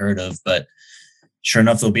haven't really heard of, but sure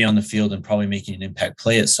enough, they'll be on the field and probably making an impact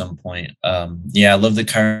play at some point. I love the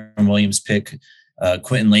Kyren Williams pick.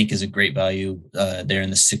 Quentin Lake is a great value there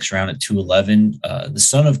in the 6th round at 211. The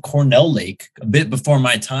son of Cornell Lake, a bit before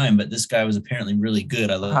my time, but this guy was apparently really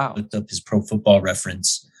good. I looked up his Pro Football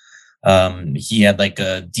Reference. He had like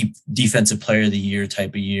a defensive player of the year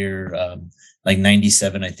type of year, like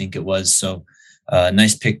 97, I think it was. So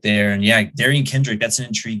nice pick there. And Darian Kendrick, that's an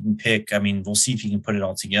intriguing pick. I mean, we'll see if he can put it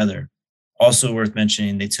all together. Also worth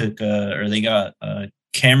mentioning, they got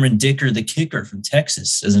Cameron Dicker, the kicker from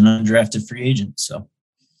Texas, as an undrafted free agent. So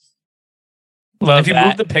if you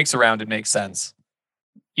move the picks around, it makes sense.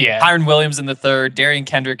 Yeah. Kyren Williams in the 3rd, Darian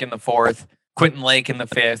Kendrick in the 4th, Quentin Lake in the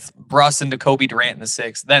 5th, Bruss and Jacoby Durant in the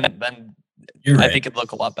 6th. Then You're right. I think it'd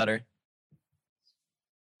look a lot better.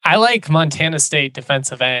 I like Montana State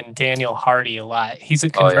defensive end Daniel Hardy a lot. He's a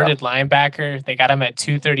converted linebacker. They got him at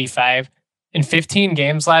 235. In 15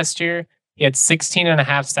 games last year, he had 16 and a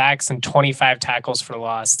half sacks and 25 tackles for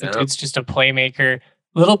loss. The dude's just a playmaker,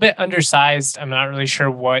 a little bit undersized. I'm not really sure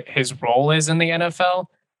what his role is in the NFL,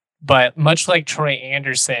 but much like Troy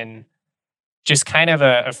Anderson, just kind of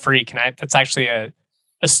a freak. And that's actually a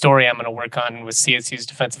story I'm going to work on with CSU's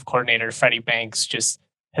defensive coordinator, Freddie Banks, just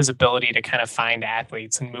his ability to kind of find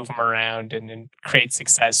athletes and move them around and create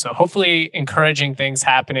success. So hopefully encouraging things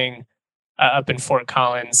happening up in Fort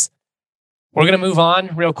Collins. We're going to move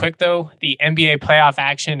on real quick, though. The NBA playoff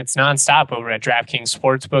action, it's nonstop over at DraftKings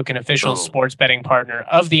Sportsbook, an official sports betting partner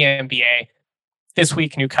of the NBA. This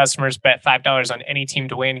week, new customers bet $5 on any team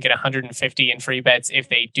to win, get $150 in free bets if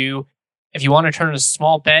they do. If you want to turn a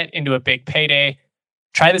small bet into a big payday,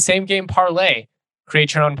 try the same game parlay.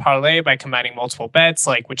 Create your own parlay by combining multiple bets,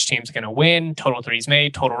 like which team's going to win, total threes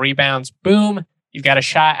made, total rebounds. Boom, you've got a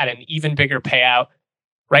shot at an even bigger payout.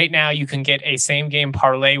 Right now, you can get a same-game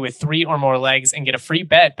parlay with 3 or more legs and get a free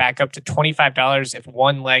bet back up to $25 if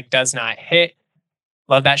one leg does not hit.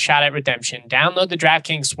 Love that shot at redemption. Download the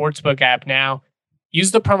DraftKings Sportsbook app now.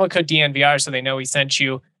 Use the promo code DNVR so they know we sent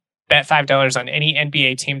you. Bet $5 on any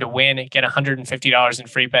NBA team to win. Get $150 in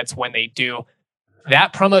free bets when they do.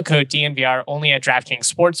 That promo code DNVR only at DraftKings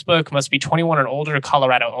Sportsbook. Must be 21 or older.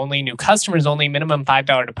 Colorado only. New customers only. Minimum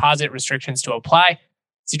 $5 deposit. Restrictions to apply.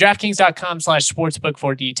 See DraftKings.com/sportsbook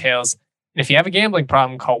for details. And if you have a gambling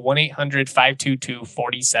problem, call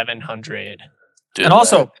 1-800-522-4700. And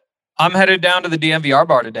also, I'm headed down to the DNVR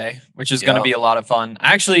bar today, which is going to be a lot of fun.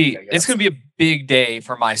 Actually, it's going to be a big day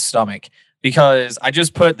for my stomach because I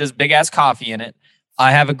just put this big ass coffee in it.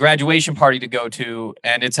 I have a graduation party to go to,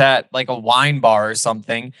 and it's at like a wine bar or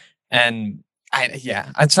something. And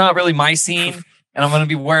it's not really my scene. And I'm going to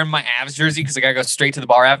be wearing my Avs jersey because I got to go straight to the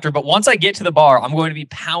bar after. But once I get to the bar, I'm going to be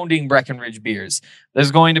pounding Breckenridge beers.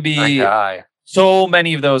 There's going to be so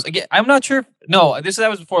many of those. Again, I'm not sure. That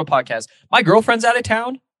was before a podcast. My girlfriend's out of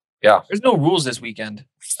town. Yeah. There's no rules this weekend.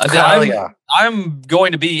 I'm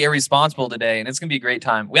going to be irresponsible today, and it's going to be a great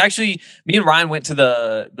time. Me and Ryan went to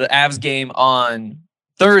the Avs game on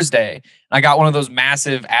Thursday. And I got one of those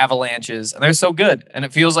massive avalanches, and they're so good. And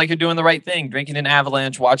it feels like you're doing the right thing, drinking an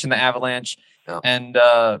avalanche, watching the avalanche. Yeah. And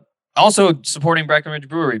also supporting Breckenridge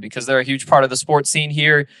Brewery because they're a huge part of the sports scene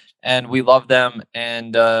here and we love them.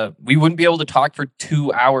 And we wouldn't be able to talk for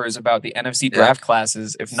 2 hours about the NFC draft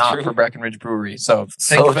classes if not for Breckenridge Brewery. So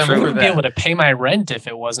thank you for that. I wouldn't be able to pay my rent if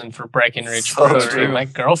it wasn't for Breckenridge Brewery. My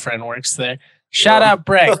girlfriend works there. Shout out,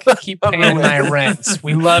 Breck. Keep paying my rent.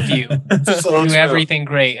 We love you. Do everything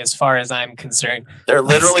great as far as I'm concerned. They're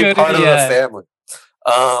literally part of the family.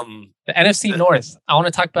 The NFC North. I want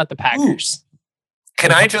to talk about the Packers.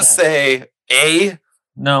 Can I just say,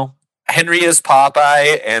 no. Henry is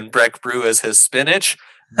Popeye and Breck Brew is his spinach.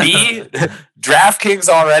 B, DraftKings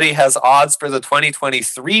already has odds for the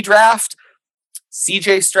 2023 draft.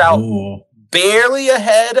 CJ Stroud barely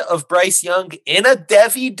ahead of Bryce Young in a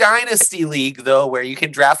Devy Dynasty League, though, where you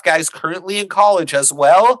can draft guys currently in college as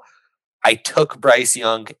well. I took Bryce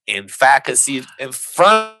Young in front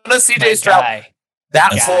of CJ Stroud.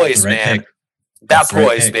 That poise, man. That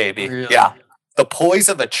poise, baby. Really? Yeah. The poise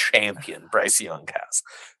of a champion, Bryce Young has.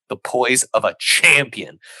 The poise of a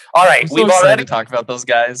champion. All right. We've already talked about those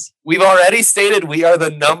guys. We've already stated we are the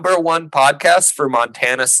 #1 podcast for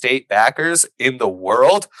Montana State backers in the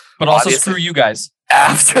world. But also screw you guys.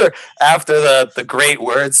 After the great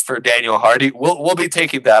words for Daniel Hardy, we'll be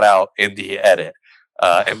taking that out in the edit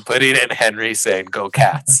and putting in Henry saying, "Go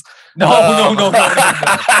Cats." No,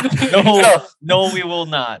 we will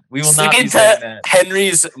not. We will not be saying that.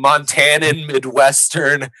 Henry's Montanan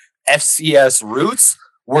Midwestern FCS roots.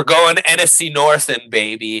 We're going NFC North, and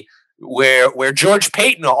baby, where George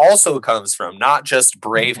Payton also comes from, not just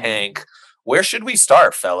Brave Hank. Where should we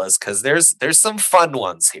start, fellas? Because there's some fun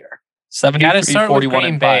ones here. 73, you got to start with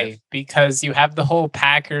Green Bay because you have the whole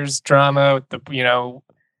Packers drama.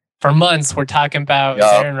 For months we're talking about is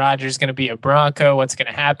Aaron Rodgers going to be a Bronco? What's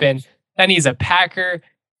going to happen? Then he's a Packer,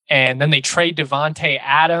 and then they trade Devontae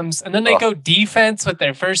Adams, and then they go defense with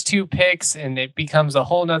their first 2 picks, and it becomes a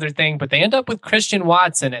whole nother thing. But they end up with Christian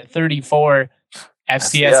Watson at 34,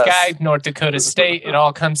 FCS guy, North Dakota State. It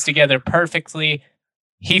all comes together perfectly.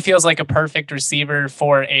 He feels like a perfect receiver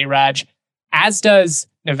for A-Raj, as does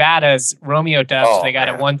Nevada's Romeo Doubs. They got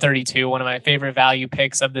at 132, one of my favorite value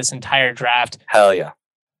picks of this entire draft. Hell yeah.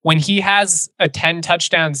 When he has a 10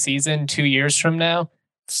 touchdown season 2 years from now,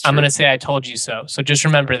 I'm going to say I told you so. So just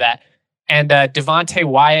remember that. And Devontae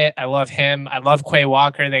Wyatt, I love him. I love Quay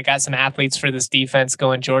Walker. They got some athletes for this defense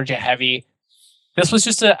going Georgia heavy. This was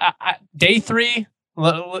just a day 3.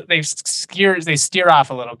 They steer off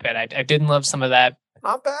a little bit. I didn't love some of that.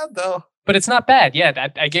 Not bad though. But it's not bad. Yeah,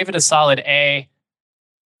 I gave it a solid A.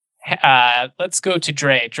 Let's go to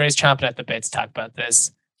Dre. Dre's chomping at the bit to talk about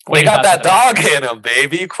this. They got that dog in him,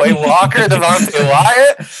 baby. Quay Walker, Devontae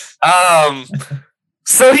Wyatt.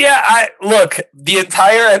 So yeah, look, the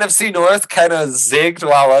entire NFC North kind of zigged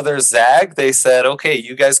while others zagged. They said, okay,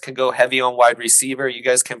 you guys can go heavy on wide receiver. You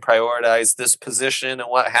guys can prioritize this position and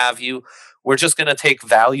what have you. We're just going to take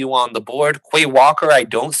value on the board. Quay Walker, I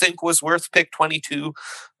don't think was worth pick 22,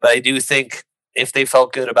 but I do think if they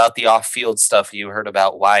felt good about the off-field stuff you heard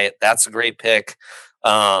about Wyatt, that's a great pick.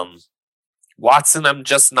 Watson, I'm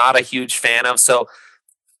just not a huge fan of. So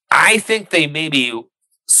I think they maybe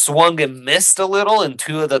swung and missed a little in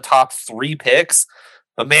 2 of the top 3 picks.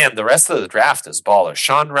 But man, the rest of the draft is baller.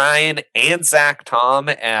 Sean Ryan and Zach Tom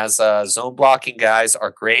as zone blocking guys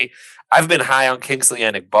are great. I've been high on Kingsley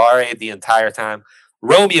Enagbare the entire time.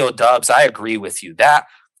 Romeo Doubs, I agree with you. That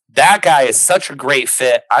guy is such a great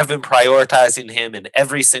fit. I've been prioritizing him in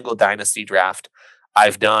every single dynasty draft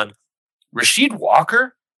I've done. Rasheed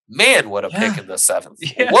Walker, man, what a pick in the 7th.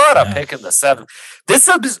 Yeah. What a pick in the 7th.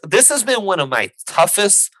 This has been one of my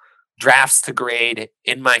toughest drafts to grade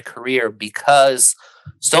in my career because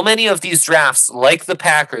so many of these drafts, like the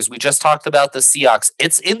Packers, we just talked about the Seahawks,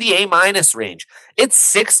 it's in the A- range. It's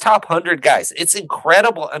 6 top 100 guys. It's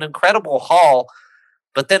incredible, an incredible haul.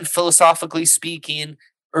 But then philosophically speaking,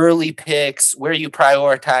 early picks, where you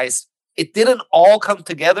prioritize, it didn't all come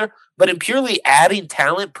together, but in purely adding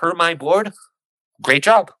talent per my board, great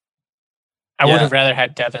job. I would have rather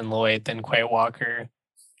had Devin Lloyd than Quay Walker.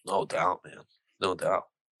 No doubt, man. No doubt.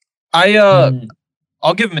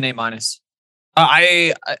 I'll give him an A-.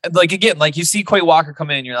 I like, again, like you see Quay Walker come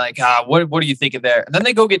in, you're like, what do you think of there? And then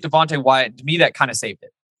they go get Devontae Wyatt. To me, that kind of saved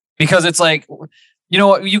it because it's like, you know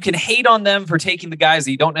what, you can hate on them for taking the guys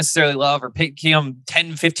that you don't necessarily love or picking them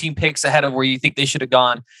 10, 15 picks ahead of where you think they should have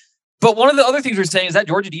gone. But one of the other things we're saying is that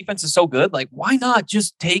Georgia defense is so good. Like, why not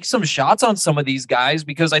just take some shots on some of these guys?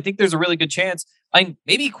 Because I think there's a really good chance.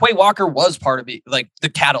 Maybe Quay Walker was part of it, like the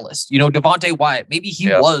catalyst. Devontae Wyatt, maybe he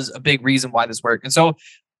was a big reason why this worked. And so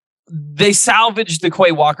they salvaged the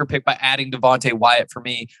Quay Walker pick by adding Devontae Wyatt for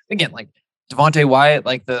me. Again, like Devontae Wyatt,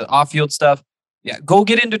 like the off-field stuff. Yeah, go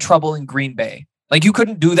get into trouble in Green Bay. Like you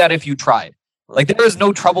couldn't do that if you tried. Like there is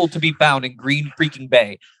no trouble to be found in Green freaking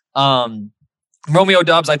Bay. Romeo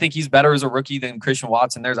Doubs, I think he's better as a rookie than Christian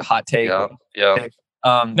Watson. There's a hot take. Yeah.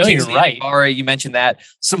 No, you're right. Samori, you mentioned that.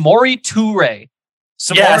 Samori Toure.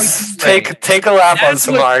 Yes, take a lap on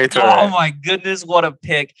Samori Toure. Oh my goodness, what a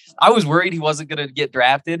pick! I was worried he wasn't going to get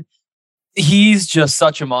drafted. He's just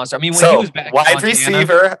such a monster. I mean, when he was back wide Montana,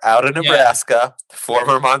 receiver out of Nebraska,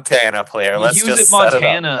 former Montana player. When he was at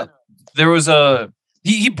Montana, there was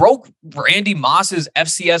he broke Randy Moss's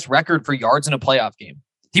FCS record for yards in a playoff game.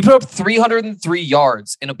 He put up 303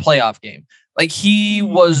 yards in a playoff game. Like he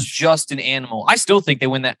was just an animal. I still think they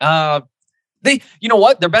win that. You know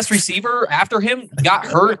what? Their best receiver after him got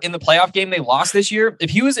hurt in the playoff game they lost this year.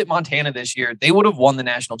 If he was at Montana this year, they would have won the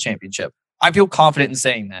national championship. I feel confident in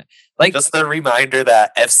saying that. Like just a reminder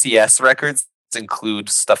that FCS records include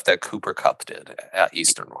stuff that Cooper Kupp did at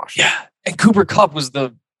Eastern Washington. Yeah, and Cooper Kupp was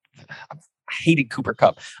I hated Cooper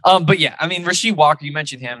Kupp. But yeah, I mean, Rasheed Walker, you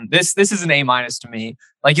mentioned him. This is an A- to me.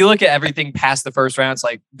 Like you look at everything past the first round, it's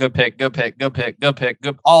like good pick,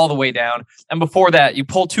 all the way down. And before that, you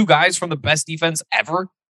pull 2 guys from the best defense ever.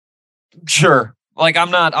 Sure. Like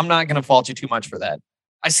I'm not going to fault you too much for that.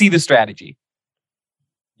 I see the strategy.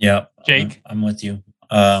 Yeah. Jake, I'm with you.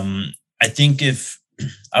 I think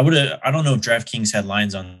I don't know if DraftKings had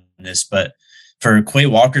lines on this, but for Quay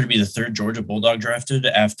Walker to be the third Georgia Bulldog drafted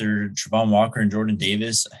after Travon Walker and Jordan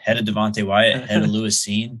Davis, ahead of Devontae Wyatt, ahead of Lewis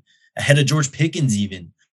Cine, ahead of George Pickens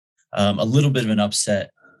even, a little bit of an upset.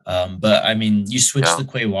 But I mean, you switch the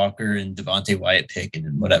Quay Walker and Devontae Wyatt pick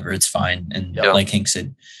and whatever, it's fine. And like Hank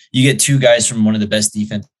said, you get two guys from one of the best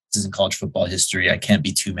defenses in college football history. I can't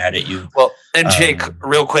be too mad at you. Well, and Jake,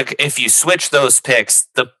 real quick, if you switch those picks,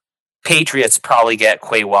 the Patriots probably get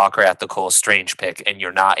Quay Walker at the Cole Strange pick, and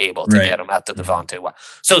you're not able to get him at the Devontae Wyatt.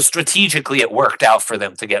 So strategically, it worked out for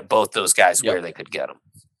them to get both those guys where they could get them.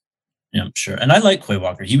 Yeah, sure. And I like Quay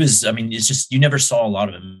Walker. It's just, you never saw a lot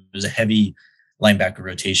of him. It was a heavy linebacker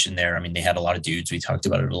rotation there. I mean, they had a lot of dudes. We talked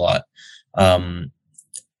about it a lot.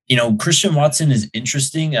 Christian Watson is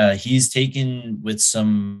interesting. He's taken with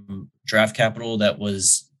some draft capital that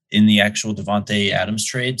was in the actual Devontae Adams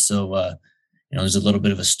trade. So, there's a little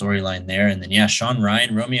bit of a storyline there. And then, Sean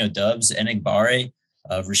Ryan, Romeo Doubs, Enagbare,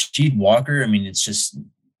 Rasheed Walker. I mean, it's just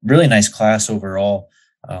really nice class overall.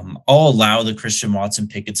 I'll allow the Christian Watson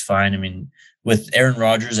pick. It's fine. I mean, with Aaron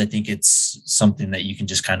Rodgers, I think it's something that you can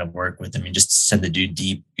just kind of work with. I mean, just send the dude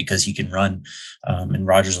deep because he can run, and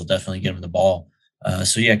Rodgers will definitely get him the ball.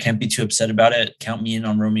 Can't be too upset about it. Count me in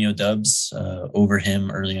on Romeo Doubs over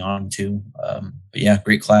him early on too.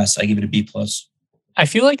 Great class. I give it a B+. I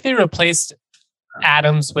feel like they replaced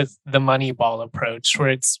Adams with the Moneyball approach,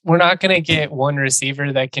 where we're not going to get one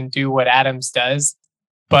receiver that can do what Adams does,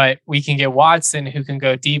 but we can get Watson who can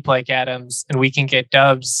go deep like Adams, and we can get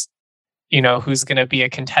Doubs, who's going to be a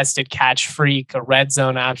contested catch freak, a red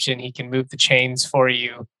zone option. He can move the chains for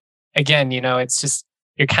you. Again, it's just,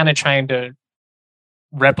 you're kind of trying to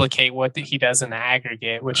replicate what he does in the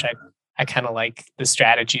aggregate, which I kind of like the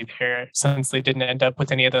strategy there, since they didn't end up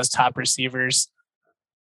with any of those top receivers.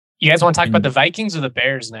 You guys want to talk about the Vikings or the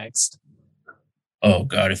Bears next? Oh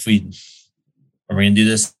God, are we gonna do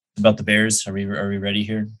this about the Bears? Are we ready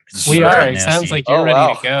here? We are. It sounds like you're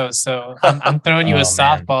ready to go. So I'm throwing you a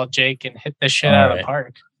softball, Jake, and hit this shit out of the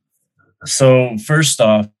park. So first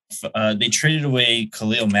off, they traded away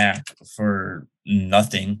Khalil Mack for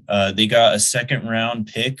nothing. They got a second round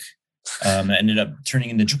pick that ended up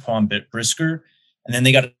turning into Jaquan Brisker, and then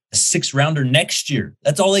they got a 6th rounder next year.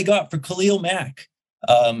 That's all they got for Khalil Mack.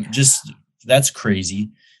 That's crazy.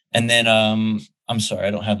 And then I'm sorry,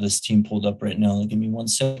 I don't have this team pulled up right now. Give me 1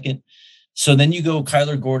 second. So then you go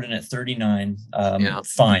Kyler Gordon at 39.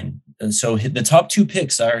 Fine. So the top 2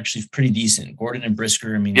 picks are actually pretty decent. Gordon and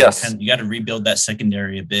Brisker. I mean, you got to rebuild that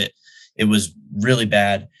secondary a bit. It was really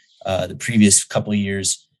bad the previous couple of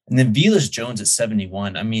years. And then Velus Jones at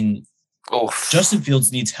 71. I mean, Justin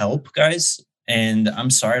Fields needs help, guys. And I'm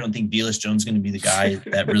sorry, I don't think Velus Jones is going to be the guy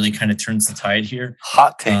that really kind of turns the tide here.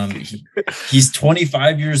 Hot take. He's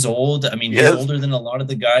 25 years old. I mean, he's older than a lot of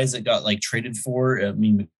the guys that got traded for. I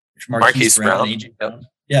mean, Marquise Brown, AJ Brown.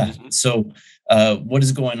 Yeah. Mm-hmm. So what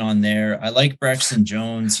is going on there? I like Braxton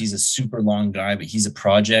Jones. He's a super long guy, but he's a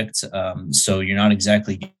project. So you're not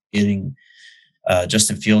exactly getting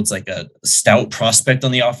Justin Fields like a stout prospect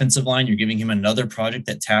on the offensive line. You're giving him another project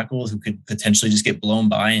at tackle who could potentially just get blown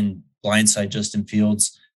by and blindside Justin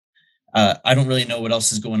Fields. I don't really know what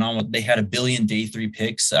else is going on. They had a billion day 3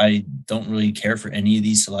 picks. I don't really care for any of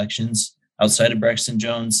these selections outside of Braxton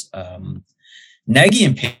Jones. Nagy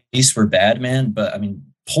and Pace were bad, man, but I mean,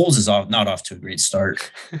 Poles is not off to a great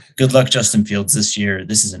start. Good luck, Justin Fields, this year.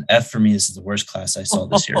 This is an F for me. This is the worst class I saw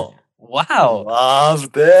this year. Wow.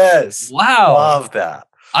 Love this. Wow. Love that.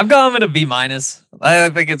 I'm going with a B-. I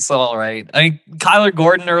think it's all right. I mean, Kyler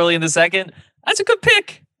Gordon early in the second, that's a good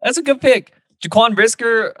pick. Jaquan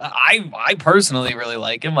Brisker, I personally really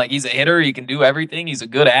like him. Like, he's a hitter. He can do everything. He's a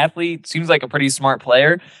good athlete. Seems like a pretty smart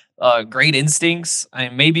player. Great instincts. I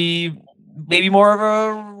mean, maybe more of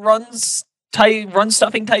a run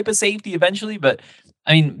stuffing type of safety eventually. But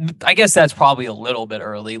I mean, I guess that's probably a little bit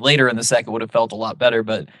early. Later in the second would have felt a lot better.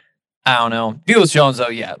 But I don't know. Velus Jones, though,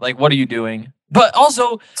 yeah. Like, what are you doing? But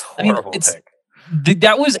also,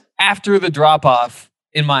 that was after the drop off.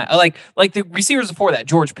 In my like the receivers before that,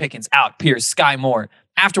 George Pickens, Alec Pierce, Sky Moore.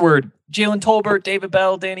 Afterward, Jalen Tolbert, David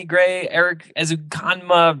Bell, Danny Gray, Eric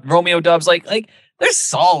Ezukanma, Romeo Doubs. Like they're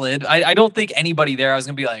solid. I don't think anybody there I was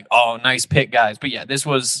gonna be like, oh, nice pick, guys. But yeah, this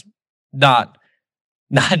was not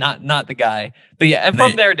the guy. But yeah, and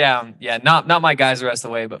from there down, yeah, not my guys the rest of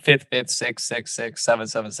the way, but 5th, 6th, 6th,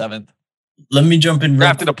 7th, 7th. Let me jump in.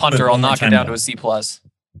 Drafted a punter. I'll knock it down to a C+.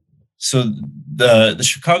 So the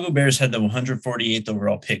Chicago Bears had the 148th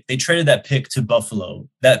overall pick. They traded that pick to Buffalo.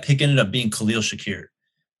 That pick ended up being Khalil Shakir.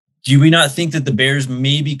 Do we not think that the Bears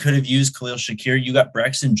maybe could have used Khalil Shakir? You got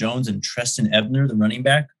Braxton Jones and Treston Ebner, the running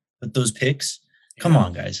back, with those picks. Come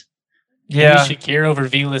on, guys. Yeah, Shakir over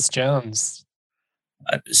Velus Jones.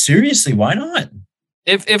 Seriously, why not?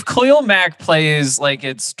 If Khalil Mack plays like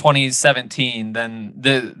it's 2017, then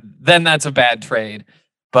that's a bad trade.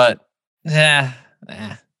 But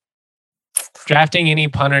drafting any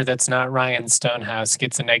punter that's not Ryan Stonehouse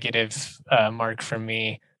gets a negative mark from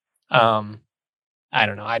me. I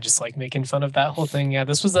don't know. I just like making fun of that whole thing. Yeah,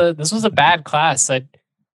 this was a bad class.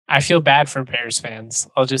 I feel bad for Bears fans.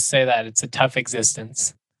 I'll just say that it's a tough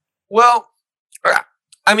existence. Well,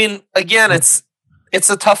 I mean, again, it's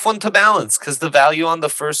a tough one to balance because the value on the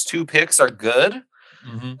first two picks are good.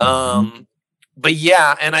 Mm-hmm. But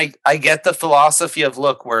yeah, and I get the philosophy of,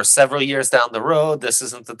 look, we're several years down the road. This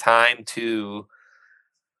isn't the time to.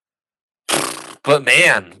 But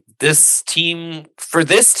man, this team,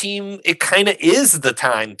 it kind of is the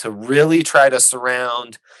time to really try to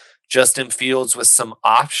surround Justin Fields with some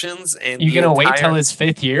options. And you're going to wait till his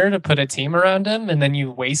 5th year to put a team around him, and then you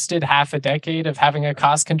wasted half a decade of having a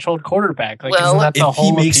cost-controlled quarterback. Like, isn't that the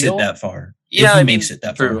whole appeal? If he makes it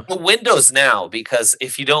that far. The window's now, because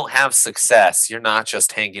if you don't have success, you're not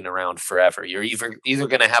just hanging around forever. You're either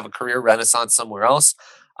going to have a career renaissance somewhere else,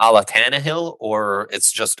 a la Tannehill, or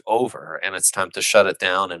it's just over and it's time to shut it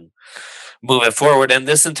down and move it forward. And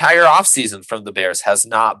this entire offseason from the Bears has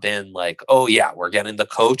not been like, oh yeah, we're getting the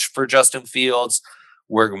coach for Justin Fields,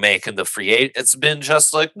 we're making the free agent. It's been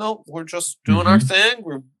just like, no, we're just doing our thing.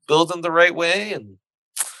 We're building the right way. And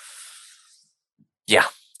yeah,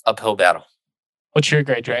 uphill battle. What's your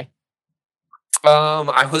grade, Dre?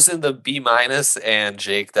 I was in the B-, and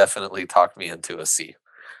Jake definitely talked me into a C.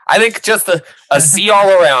 I think just a C all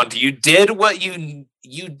around. You did what you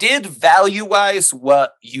did value-wise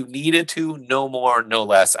what you needed to, no more, no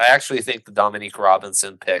less. I actually think the Dominique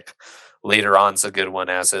Robinson pick later on is a good one,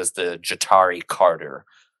 as is the Ja'Tyre Carter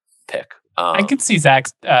pick. I could see Zach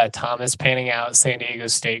Thomas panning out, San Diego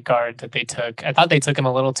State guard that they took. I thought they took him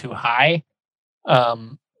a little too high,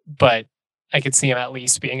 but I could see him at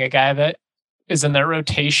least being a guy that is in their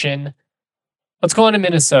rotation. Let's go on to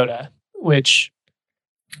Minnesota, which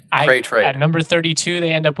great trade. At number 32,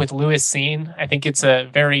 they end up with Lewis Cine. I think it's a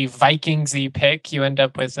very Vikings-y pick. You end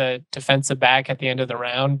up with a defensive back at the end of the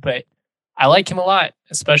round, but I like him a lot,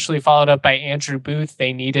 especially followed up by Andrew Booth.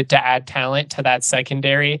 They needed to add talent to that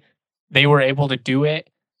secondary. They were able to do it.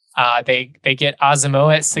 They get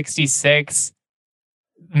Asamoah at 66.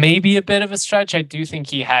 Maybe a bit of a stretch. I do think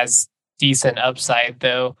he has decent upside,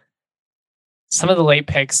 though. Some of the late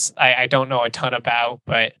picks I don't know a ton about,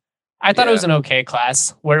 but I thought it was an okay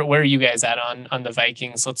class. Where are you guys at on the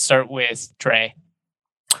Vikings? Let's start with Dre.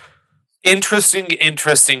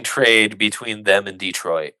 Interesting trade between them and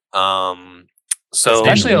Detroit. So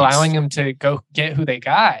especially allowing them to go get who they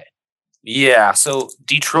got. Yeah, so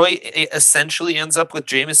Detroit essentially ends up with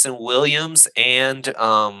Jameson Williams and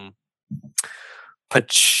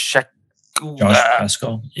Pacheco. Josh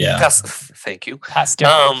Pascal. Yeah. Thank you.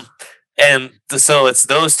 Pascal. And so it's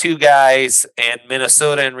those two guys, and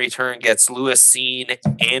Minnesota in return gets Lewis Cine,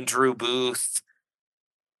 Andrew Booth.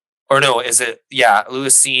 Or no, is it? Yeah,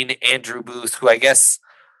 Lewis Cine, Andrew Booth, who I guess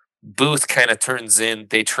Booth kind of turns in.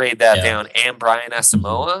 They trade that down, and Brian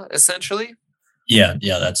Asamoah, essentially. Yeah,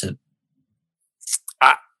 that's it.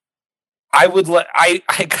 I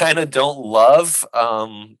kind of don't love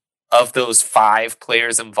of those 5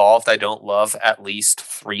 players involved. I don't love at least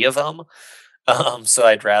 3 of them. So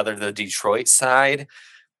I'd rather the Detroit side.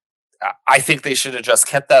 I think they should have just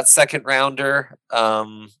kept that second rounder.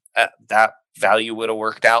 That value would have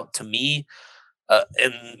worked out to me.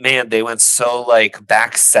 And man, they went so like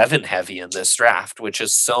back 7 heavy in this draft, which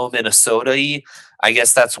is so Minnesota-y. I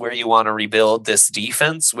guess that's where you want to rebuild this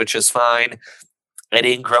defense, which is fine. At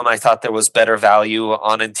Ingram, I thought there was better value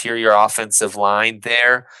on interior offensive line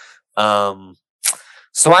there.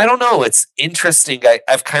 So I don't know. It's interesting.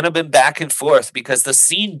 I've kind of been back and forth because the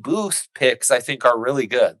Cine Booth picks I think are really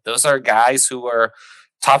good. Those are guys who are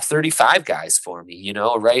top 35 guys for me,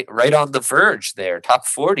 right on the verge there, top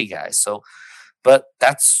 40 guys. So, but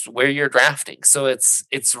that's where you're drafting. So it's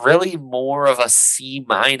really more of a C-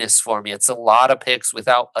 for me. It's a lot of picks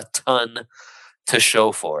without a ton to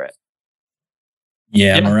show for it.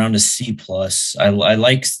 Yeah, I'm around a C+. I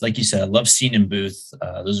like you said, I love Cine and Booth.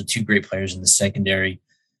 Those are 2 great players in the secondary.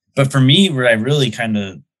 But for me, where I really kind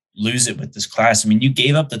of lose it with this class, I mean, you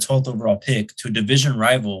gave up the 12th overall pick to a division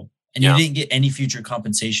rival, and you didn't get any future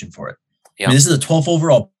compensation for it. Yeah. I mean, this is a 12th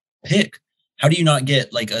overall pick. How do you not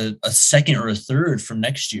get like a second or a third from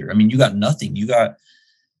next year? I mean, you got nothing. You got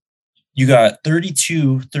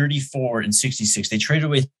 32, 34, and 66. They traded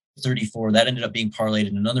away 34. That ended up being parlayed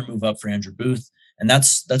in another move up for Andrew Booth. And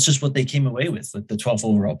that's just what they came away with the 12th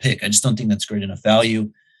overall pick. I just don't think that's great enough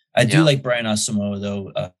value. I do like Brian Asamoah,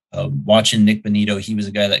 though. Watching Nick Bonito, he was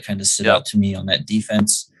a guy that kind of stood out to me on that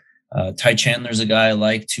defense. Ty Chandler's a guy I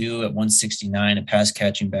like, too, at 169, a pass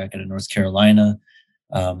catching back out of North Carolina.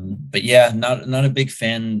 But yeah, not a big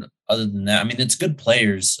fan other than that. I mean, it's good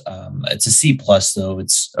players. It's a C+, though.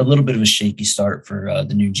 It's a little bit of a shaky start for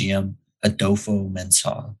the new GM, Adolfo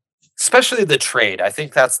Mensah. Especially the trade. I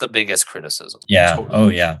think that's the biggest criticism. Yeah. Totally. Oh,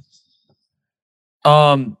 yeah.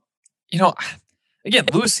 Again,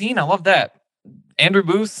 Lewis Cine, I love that. Andrew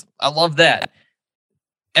Booth, I love that.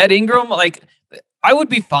 Ed Ingram, like, I would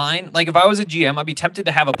be fine. Like, if I was a GM, I'd be tempted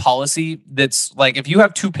to have a policy that's like, if you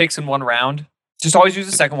have 2 picks in one round, just always use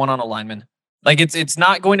the second one on a lineman. Like, it's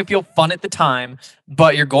not going to feel fun at the time,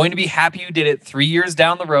 but you're going to be happy you did it 3 years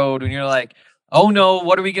down the road when you're like, oh no,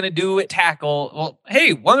 what are we going to do at tackle? Well,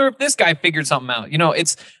 hey, wonder if this guy figured something out.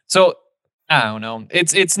 It's so, I don't know.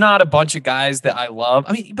 It's not a bunch of guys that I love.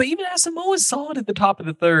 I mean, but even Asamoah is solid at the top of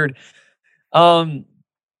the third.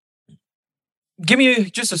 Give me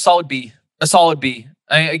just a solid B.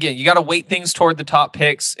 Again, you got to weight things toward the top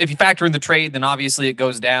picks. If you factor in the trade, then obviously it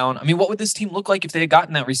goes down. I mean, what would this team look like if they had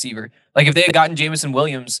gotten that receiver? Like if they had gotten Jameson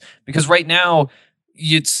Williams? Because right now,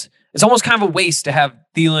 it's almost kind of a waste to have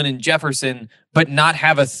Thielen and Jefferson, but not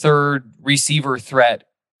have a third receiver threat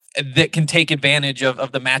that can take advantage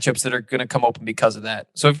of the matchups that are going to come open because of that.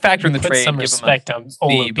 So if you factor in the trade, some respect on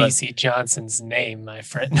BC Johnson's name, my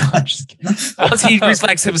friend. No, I'm just kidding. Once he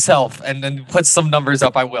respects himself and then puts some numbers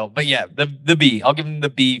up, I will. But yeah, the B. I'll give him the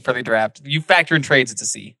B for the draft. You factor in trades, it's a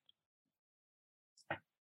C.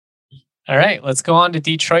 All right, let's go on to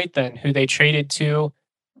Detroit then, who they traded to.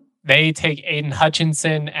 They take Aiden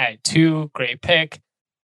Hutchinson at 2, great pick.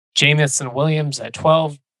 Jameson Williams at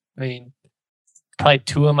 12. I mean, probably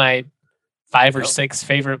 2 of my 5 or 6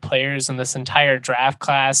 favorite players in this entire draft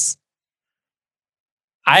class.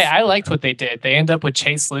 I liked what they did. They end up with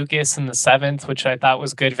Chase Lucas in the 7th, which I thought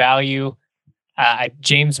was good value.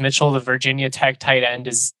 James Mitchell, the Virginia Tech tight end,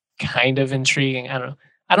 is kind of intriguing. I don't know.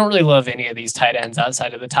 I don't really love any of these tight ends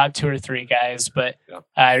outside of the top 2 or 3 guys, but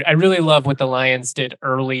I really love what the Lions did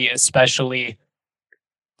early, especially.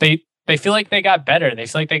 They feel like they got better. They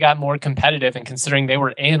feel like they got more competitive, and considering they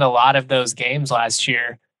were in a lot of those games last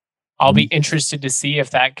year, I'll be interested to see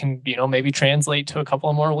if that can, maybe translate to a couple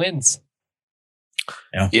of more wins.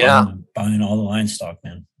 Yeah. Buying all the Lions stock,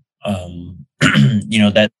 man.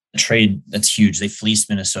 That trade, that's huge. They fleeced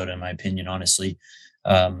Minnesota, in my opinion, honestly.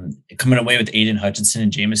 Coming away with Aiden Hutchinson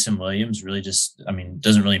and Jameson Williams really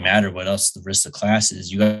doesn't really matter what else the rest of the class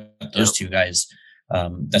is. You got those 2 guys.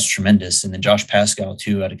 That's tremendous. And then Josh Pascal,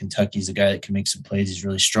 too, out of Kentucky, is a guy that can make some plays. He's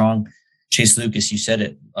really strong. Chase Lucas, you said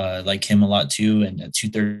it, like him a lot, too. And at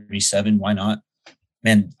 237, why not?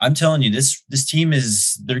 Man, I'm telling you, this team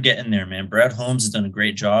they're getting there, man. Brad Holmes has done a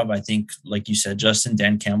great job. I think, like you said, Justin,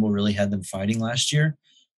 Dan Campbell really had them fighting last year.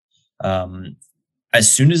 As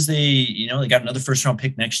soon as they got another first-round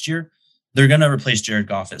pick next year, they're going to replace Jared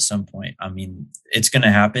Goff at some point. I mean, it's going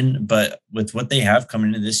to happen, but with what they have coming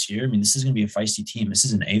into this year, I mean, this is going to be a feisty team. This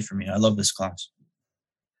is an A for me. I love this class.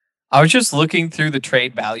 I was just looking through the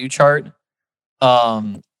trade value chart.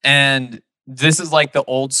 And this is like the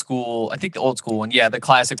old school one. Yeah, the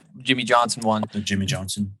classic Jimmy Johnson one. The Jimmy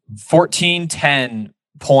Johnson. 1410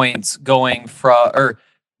 points going from, or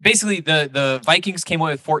basically the Vikings came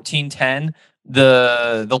away with 1410.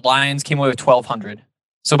 The Lions came away with 1200.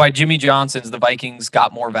 So by Jimmy Johnson's, the Vikings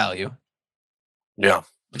got more value. Yeah.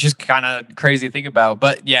 Which is kind of crazy to think about.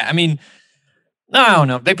 But yeah, I mean, I don't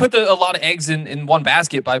know. They put a lot of eggs in one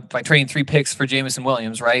basket by trading 3 picks for Jameson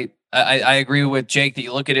Williams, right? I agree with Jake that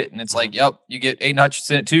you look at it and it's like, yep, you get Aiden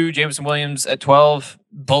Hutchinson at 2, Jameson Williams at 12,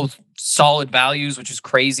 both solid values, which is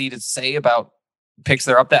crazy to say about picks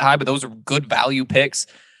that are up that high, but those are good value picks.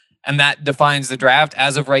 And that defines the draft.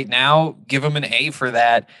 As of right now, give them an A for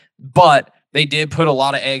that. But they did put a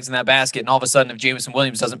lot of eggs in that basket, and all of a sudden, if Jameson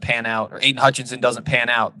Williams doesn't pan out or Aiden Hutchinson doesn't pan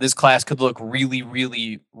out, this class could look really,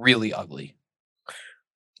 really, really ugly.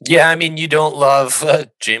 Yeah, I mean, you don't love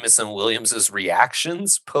Jameson Williams's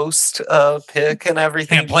reactions post pick and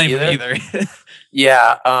everything. Can't blame him either.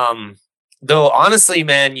 Yeah. Though, honestly,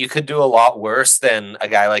 man, you could do a lot worse than a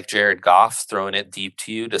guy like Jared Goff throwing it deep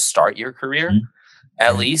to you to start your career,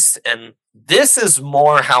 at least. And this is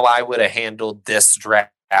more how I would have handled this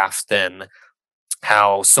draft than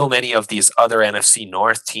how so many of these other NFC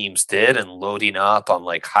North teams did, and loading up on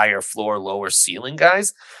like higher floor, lower ceiling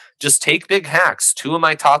guys. Just take big hacks. 2 of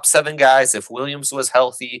my top 7 guys. If Williams was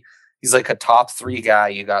healthy, he's like a top 3 guy.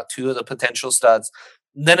 You got 2 of the potential studs.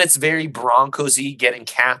 then it's very Broncos-y, getting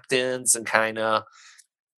captains and kind of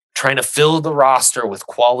trying to fill the roster with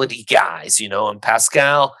quality guys, and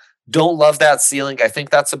Pascal, don't love that ceiling. I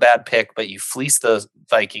think that's a bad pick, but you fleeced the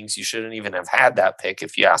Vikings. You shouldn't even have had that pick,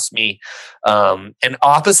 if you ask me. And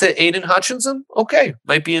opposite Aiden Hutchinson, okay,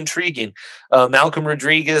 might be intriguing. Malcolm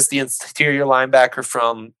Rodriguez, the interior linebacker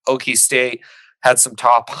from Okie State, had some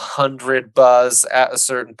top 100 buzz at a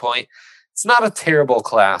certain point. It's not a terrible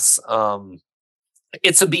class.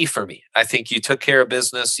 It's a B for me. I think you took care of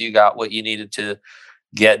business. You got what you needed to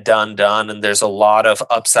get done, and there's a lot of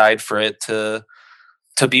upside for it to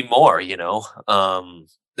be more,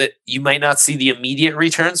 that you might not see the immediate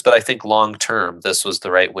returns, but I think long term, this was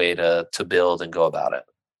the right way to build and go about it.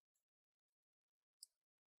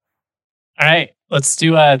 All right, let's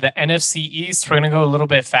do the NFC East. We're going to go a little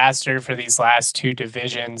bit faster for these last two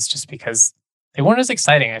divisions just because they weren't as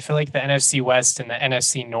exciting. I feel like the NFC West and the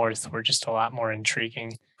NFC North were just a lot more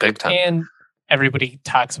intriguing. Big time. And everybody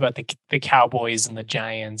talks about the Cowboys and the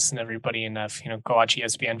Giants and everybody enough. Go watch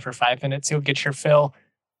ESPN for 5 minutes. You'll get your fill.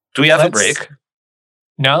 Do we have a break?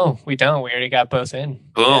 No, we don't. We already got both in.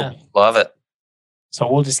 Boom. Yeah. Love it.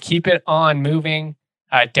 So we'll just keep it on moving.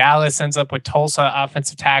 Dallas ends up with Tulsa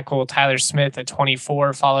offensive tackle Tyler Smith at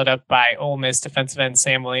 24, followed up by Ole Miss defensive end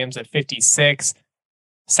Sam Williams at 56.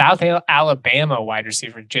 South Alabama wide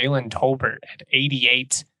receiver Jalen Tolbert at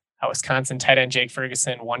 88. Wisconsin tight end Jake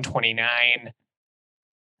Ferguson, 129.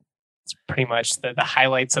 It's pretty much the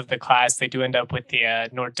highlights of the class. They do end up with the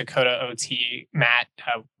North Dakota OT Matt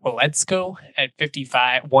Waletzko at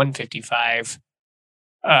 155.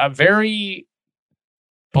 Very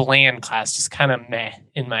bland class, just kind of meh,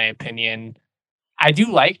 in my opinion. I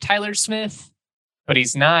do like Tyler Smith, but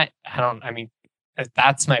he's not,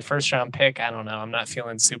 that's my first round pick. I don't know. I'm not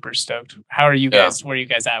feeling super stoked. How are you guys? Where are you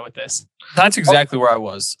guys at with this? That's exactly where I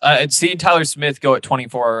was. Seeing Tyler Smith go at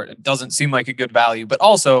 24 doesn't seem like a good value, but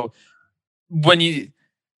also in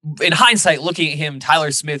hindsight, looking at him,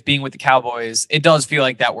 Tyler Smith being with the Cowboys, it does feel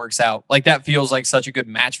like that works out. Like that feels like such a good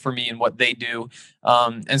match for me and what they do.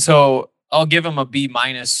 And so I'll give him a B-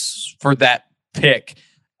 for that pick,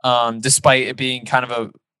 despite it being kind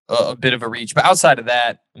of a bit of a reach. But outside of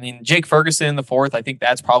that, Jake Ferguson, the 4th, I think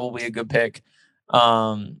that's probably a good pick.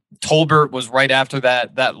 Tolbert was right after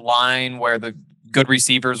that line where the good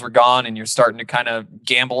receivers were gone and you're starting to kind of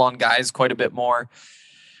gamble on guys quite a bit more.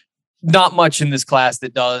 Not much in this class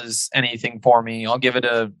that does anything for me. I'll give it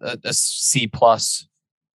a C+.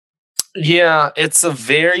 Yeah, it's a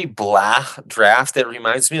very blah draft. It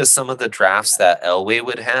reminds me of some of the drafts that Elway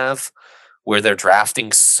would have, where they're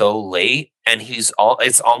drafting so late, and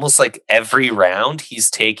it's almost like every round he's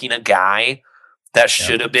taking a guy that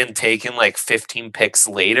should have been taken like 15 picks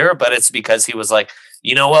later, but it's because he was like,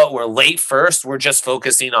 you know what, we're late first, we're just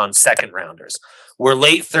focusing on second rounders. We're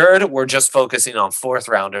late third, we're just focusing on fourth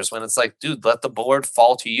rounders, when it's like, dude, let the board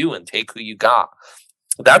fall to you and take who you got.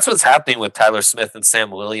 That's what's happening with Tyler Smith and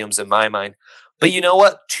Sam Williams in my mind. But you know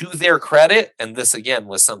what? To their credit, and this again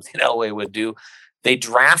was something Elway would do, they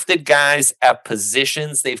drafted guys at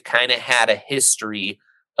positions they've kind of had a history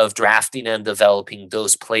of drafting and developing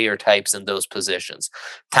those player types in those positions.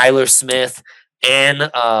 Tyler Smith and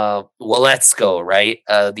Waletzko, right?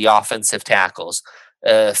 The offensive tackles.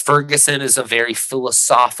 Ferguson is a very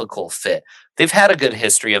philosophical fit. They've had a good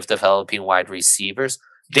history of developing wide receivers.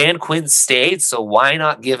 Dan Quinn stayed, so why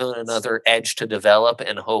not give him another edge to develop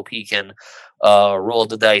and hope he can roll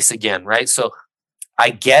the dice again, right? So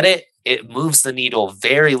I get it. It moves the needle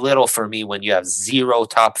very little for me when you have 0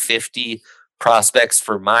 top 50 prospects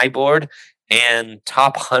for my board, and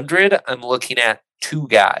top 100, I'm looking at 2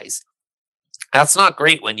 guys. That's not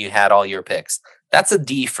great when you had all your picks. That's a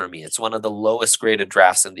D for me. It's one of the lowest graded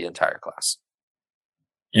drafts in the entire class.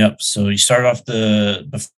 Yep. So you start off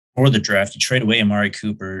before the draft, you trade away Amari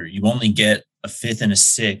Cooper. You only get a 5th and a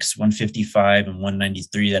 6th, 155 and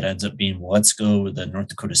 193. That ends up being Waletzko, the North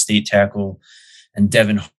Dakota State tackle, and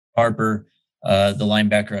Devin Harper, the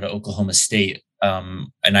linebacker out of Oklahoma State.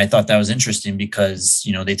 And I thought that was interesting because,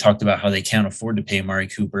 they talked about how they can't afford to pay Amari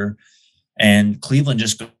Cooper. And Cleveland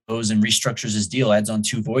just goes and restructures his deal, adds on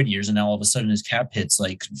 2 void years, and now all of a sudden his cap hit's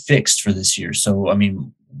like fixed for this year. So,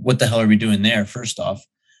 what the hell are we doing there, first off?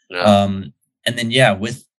 Yeah. And then,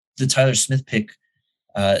 with the Tyler Smith pick,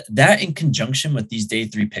 that in conjunction with these day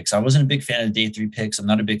 3 picks, I wasn't a big fan of the day 3 picks. I'm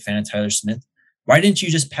not a big fan of Tyler Smith. Why didn't you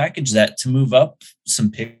just package that to move up some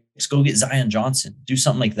picks? Go get Zion Johnson, do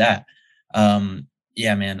something like that.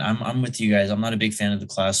 Yeah, man, I'm with you guys. I'm not a big fan of the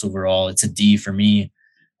class overall. It's a D for me.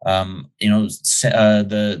 The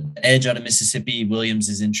edge out of Mississippi, Williams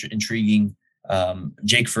is intriguing.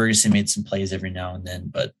 Jake Ferguson made some plays every now and then,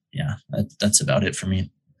 but yeah, that's about it for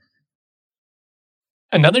me.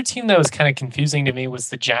 Another team that was kind of confusing to me was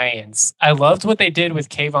the Giants. I loved what they did with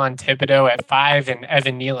Kayvon Thibodeau at 5 and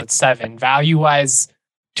Evan Neal at 7. Value-wise,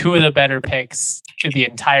 2 of the better picks in the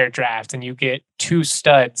entire draft, and you get 2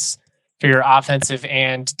 studs for your offensive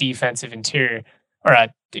and defensive interior, or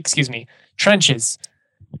trenches.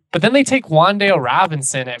 But then they take Wan'Dale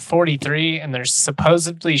Robinson at 43, and they're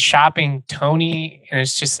supposedly shopping Toney, and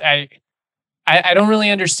it's just I don't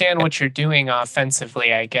really understand what you're doing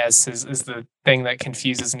offensively, I guess, is the thing that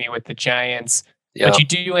confuses me with the Giants. Yeah. But you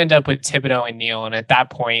do end up with Thibodeau and Neal, and at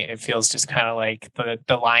that point, it feels just kind of like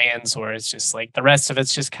the Lions, where it's just like the rest of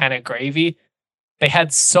it's just kind of gravy. They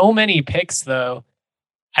had so many picks, though.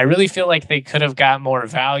 I really feel like they could have got more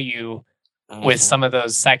value with some of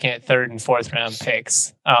those second, third, and fourth round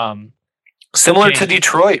picks. Similar to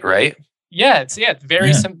Detroit, right? Yeah, it's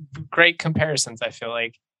great comparisons, I feel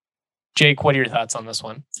like. Jake, what are your thoughts on this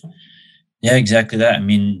one? Yeah, exactly that. I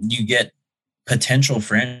mean, you get potential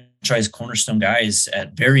franchise cornerstone guys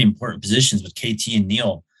at very important positions with KT and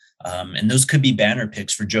Neal. And those could be banner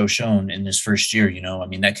picks for Joe Schoen in this first year. I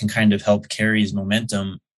mean, that can kind of help carry his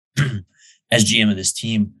momentum as GM of this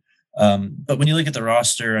team. But when you look at the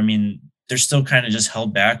roster, I mean, they're still kind of just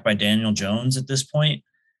held back by Daniel Jones at this point.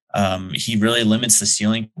 He really limits the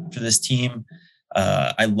ceiling for this team.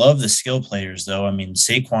 I love the skill players, though. I mean,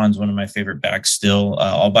 Saquon's one of my favorite backs still.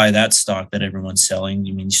 I'll buy that stock that everyone's selling.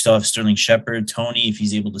 I mean, you still have Sterling Shepard, Toney, if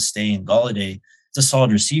he's able to stay, in Golladay. It's a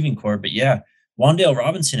solid receiving core. But yeah, Wan'Dale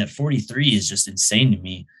Robinson at 43 is just insane to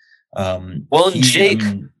me. Jake,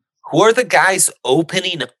 who are the guys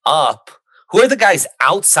opening up? Who are the guys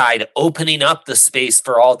outside opening up the space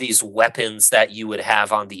for all these weapons that you would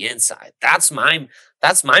have on the inside? That's my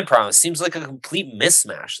problem. It seems like a complete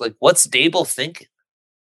mismatch. Like, what's Dable thinking?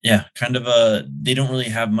 Yeah, kind of they don't really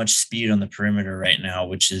have much speed on the perimeter right now,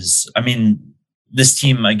 which is, I mean, this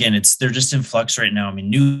team, again, they're just in flux right now. I mean,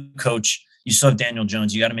 new coach, you still have Daniel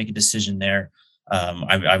Jones. You got to make a decision there.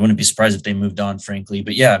 I wouldn't be surprised if they moved on, frankly.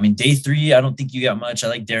 But yeah, I mean, day 3, I don't think you got much. I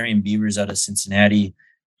like Darian Beavers out of Cincinnati.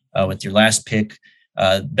 With your last pick,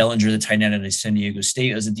 Bellinger, the tight end out of San Diego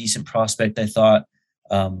State, was a decent prospect, I thought.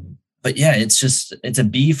 But yeah, it's a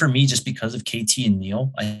B for me just because of KT and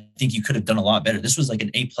Neal. I think you could have done a lot better. This was like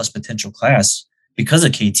an A+ potential class because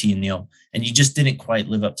of KT and Neal, and you just didn't quite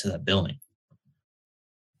live up to that billing.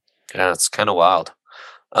 Yeah, it's kind of wild.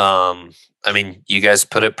 I mean, you guys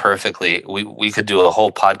put it perfectly. We could do a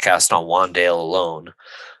whole podcast on Wan'Dale alone.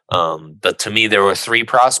 But to me, there were 3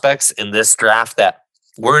 prospects in this draft that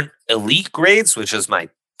weren't elite grades, which is my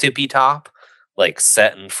tippy top, like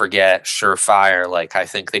set and forget, surefire. Like, I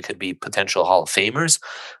think they could be potential Hall of Famers.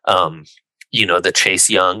 The Chase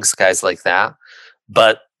Youngs, guys like that.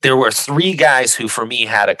 But there were 3 guys who, for me,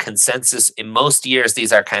 had a consensus. In most years,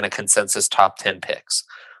 these are kind of consensus top 10 picks.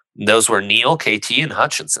 Those were Neal, KT, and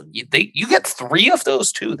Hutchinson. You get 3 of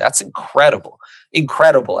those too. That's incredible.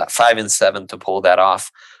 Incredible at 5 and 7 to pull that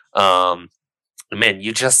off. Man,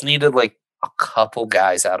 you just needed like a couple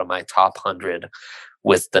guys out of my top 100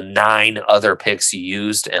 with the 9 other picks you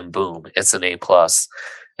used, and boom, it's an A+.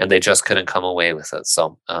 And they just couldn't come away with it.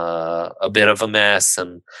 So a bit of a mess,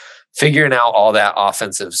 and figuring out all that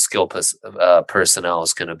offensive skill personnel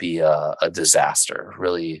is going to be a disaster.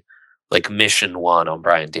 Really, like mission 1 on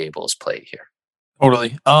Brian Dable's plate here.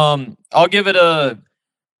 Totally. I'll give it a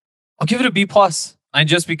B+. And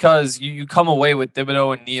just because you come away with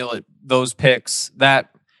Thibodeau and Neal at those picks, that's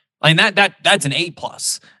an A+,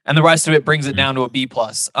 and the rest of it brings it down to a B+.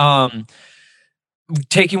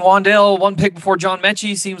 Taking Wan'Dale 1 pick before John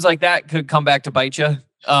Mechie seems like that could come back to bite you.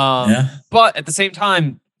 But at the same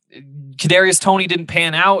time, Kadarius Toney didn't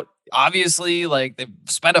pan out. Obviously, like, they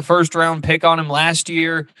spent a first-round pick on him last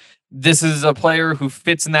year. This is a player who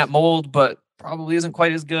fits in that mold, but probably isn't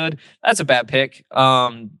quite as good. That's a bad pick.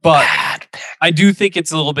 But I do think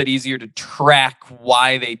it's a little bit easier to track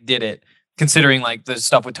why they did it, considering like the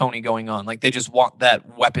stuff with Toney going on. Like, they just want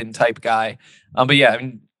that weapon type guy. But yeah, I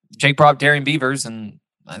mean, Jake brought up Darian Beavers, and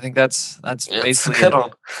I think that's basically it.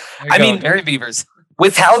 I mean, Darian Beavers.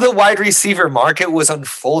 With how the wide receiver market was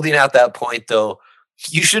unfolding at that point, though,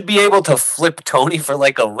 you should be able to flip Toney for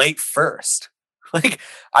like a late first. Like,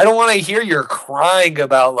 I don't want to hear you're crying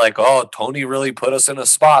about like, oh, Toney really put us in a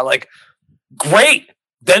spot. Like, great.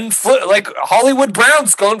 Then like Hollywood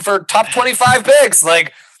Browns going for top 25 picks.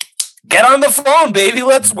 Like, get on the phone, baby.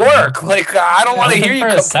 Let's work. Like, I don't want to hear you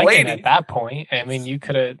complaining. At that point, I mean, you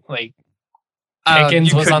could have like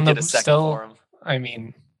Pickens was on the still. I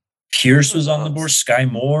mean, Pierce was on the board. Sky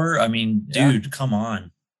Moore. I mean, dude, come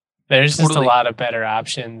on. There's just a lot of better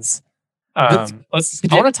options. I want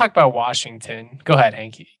to talk about Washington. Go ahead,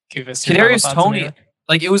 Hanky. Give us your Kadarius Toney.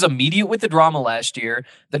 Like, it was immediate with the drama last year.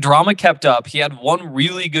 The drama kept up. He had one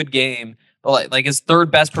really good game, but like his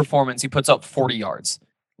third best performance, he puts up 40 yards.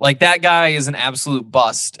 Like, that guy is an absolute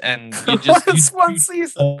bust. And you just one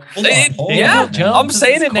season. I'm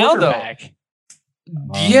saying it now though.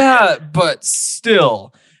 Yeah, but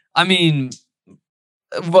still, I mean,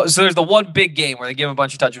 so there's the one big game where they give him a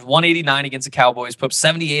bunch of touches. 189 against the Cowboys, put up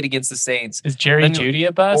 78 against the Saints. Is Jerry Jeudy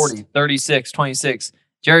a bust? 40, 36, 26.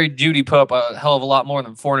 Jerry Jeudy put up a hell of a lot more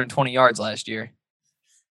than 420 yards last year.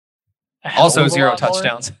 Also 0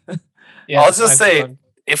 touchdowns. Yeah, I'll just say,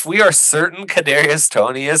 if we are certain Kadarius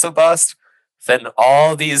Toney is a bust, then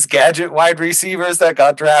all these gadget wide receivers that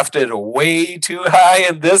got drafted way too high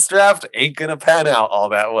in this draft ain't gonna pan out all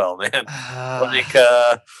that well, man.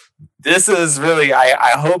 This is really,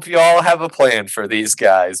 I hope you all have a plan for these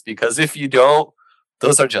guys, because if you don't,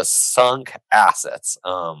 those are just sunk assets.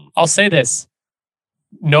 I'll say this.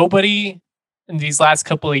 Nobody in these last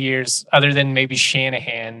couple of years, other than maybe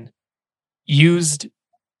Shanahan, used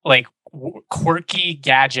like quirky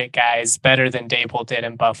gadget guys better than Dable did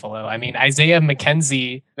in Buffalo. I mean, Isaiah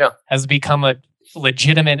McKenzie has become a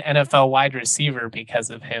legitimate NFL wide receiver because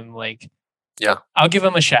of him. Like, I'll give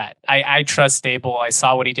him a shot. I trust Dable. I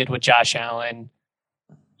saw what he did with Josh Allen.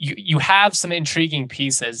 You have some intriguing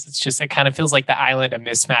pieces. It's just, it kind of feels like the island of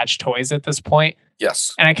mismatched toys at this point.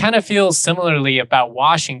 Yes. And I kind of feel similarly about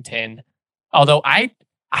Washington, although I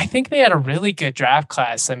think they had a really good draft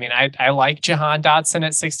class. I mean, I like Jahan Dotson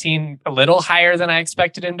at 16, a little higher than I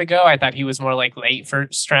expected him to go. I thought he was more like late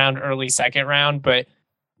first round, early second round. But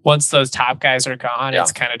once those top guys are gone,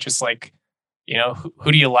 it's kind of just like, you know,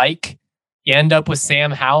 who do you like? You end up with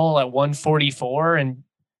Sam Howell at 144. And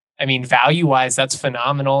I mean, value-wise, that's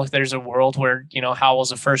phenomenal. There's a world where, you know,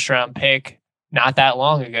 Howell's a first-round pick not that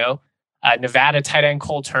long ago. Nevada tight end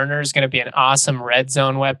Cole Turner is going to be an awesome red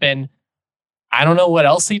zone weapon. I don't know what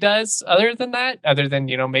else he does other than that, other than,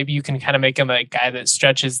 you know, maybe you can kind of make him a guy that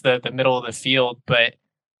stretches the middle of the field, but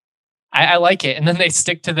I like it. And then they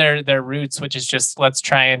stick to their roots, which is just, let's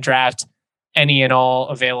try and draft any and all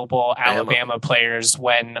available Alabama players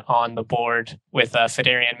when on the board, with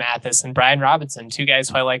Phidarian Mathis and Brian Robinson, two guys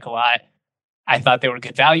who I like a lot. I thought they were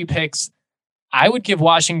good value picks. I would give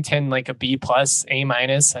Washington like a B+, A-.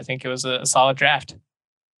 I think it was a solid draft.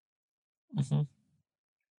 Mm-hmm.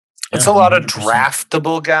 It's a lot of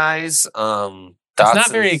draftable guys. It's not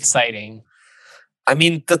very exciting. I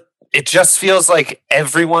mean, it just feels like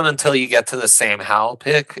everyone until you get to the Sam Howell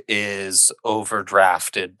pick is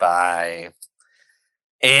overdrafted by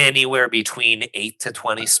anywhere between 8 to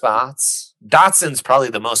 20 spots. Dotson's probably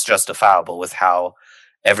the most justifiable with how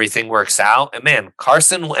everything works out. And man,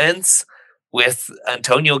 Carson Wentz with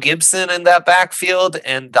Antonio Gibson in that backfield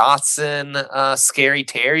and Dotson, Scary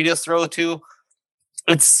Terry to throw to,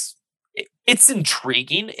 it's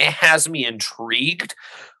intriguing. It has me intrigued.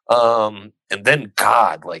 And then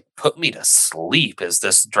God, like, put me to sleep. Is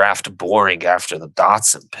this draft boring after the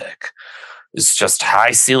Dotson pick? It's just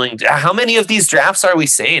high ceiling. How many of these drafts are we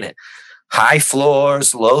saying it? High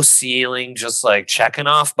floors, low ceiling, just like checking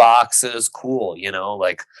off boxes. Cool. You know,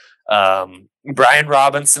 like, Brian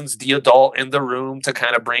Robinson's the adult in the room to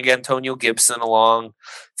kind of bring Antonio Gibson along.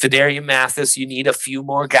 Phidarian Mathis, you need a few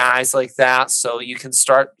more guys like that so you can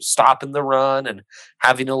start stopping the run and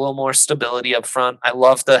having a little more stability up front. I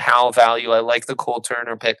love the Howell value. I like the Cole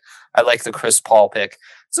Turner pick. I like the Chris Paul pick.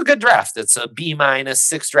 It's a good draft. It's a B-,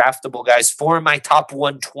 6 draftable guys. 4 in my top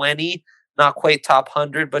 120, not quite top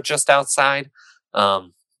 100, but just outside.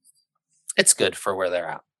 It's good for where they're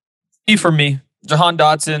at. E for me. Jahan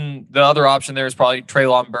Dotson, the other option there is probably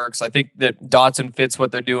Treylon Burks. I think that Dotson fits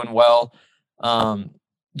what they're doing well.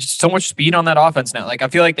 Just so much speed on that offense now. Like, I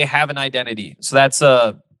feel like they have an identity. So that's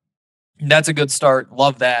a good start.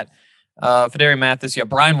 Love that. Phidarian Mathis,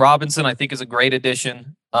 Brian Robinson, I think, is a great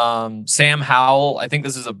addition. Sam Howell, I think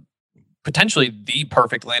this is potentially the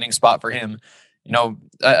perfect landing spot for him. You know,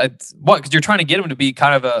 because you're trying to get him to be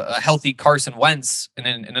kind of a healthy Carson Wentz in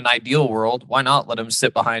an ideal world. Why not let him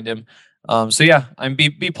sit behind him? I'm B+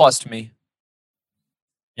 to me.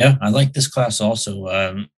 Yeah, I like this class also.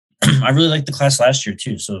 I really liked the class last year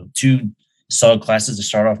too. So 2 solid classes to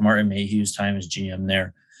start off. Martin Mayhew's time as GM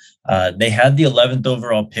there. They had the 11th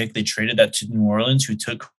overall pick. They traded that to New Orleans, who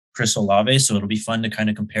took Chris Olave. So it'll be fun to kind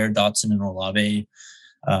of compare Dotson and Olave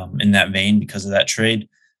in that vein because of that trade.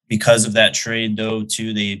 Because of that trade, though,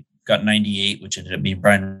 too, they got 98, which ended up being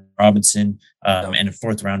Brian Robinson, and a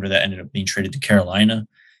 4th rounder that ended up being traded to Carolina.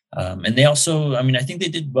 And they also, I mean, I think they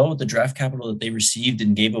did well with the draft capital that they received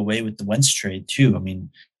and gave away with the Wentz trade too. I mean,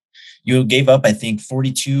 you gave up, I think,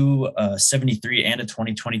 42, 73 and a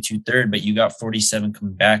 2022 third, but you got 47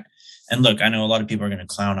 coming back. And look, I know a lot of people are going to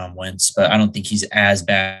clown on Wentz, but I don't think he's as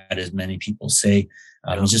bad as many people say.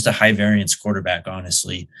 He's just a high variance quarterback,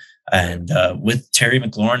 honestly. And with Terry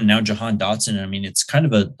McLaurin and now Jahan Dotson, I mean, it's kind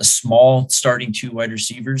of a small starting 2 wide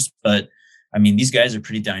receivers, but I mean, these guys are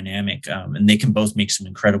pretty dynamic and they can both make some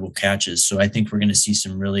incredible catches. So I think we're going to see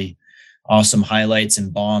some really awesome highlights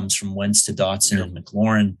and bombs from Wentz to Dotson and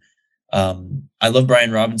McLaurin. I love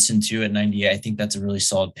Brian Robinson too at 98. I think that's a really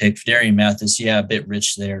solid pick. Darian Mathis, yeah, a bit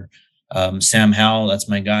rich there. Sam Howell, that's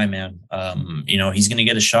my guy, man. He's going to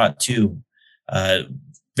get a shot too.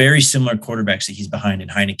 Very similar quarterbacks that he's behind in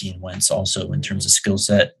Heineke and Wentz also in terms of skill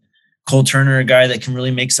set. Cole Turner, a guy that can really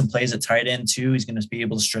make some plays at tight end too. He's going to be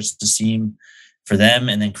able to stretch the seam for them.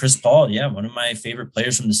 And then Chris Paul, yeah, one of my favorite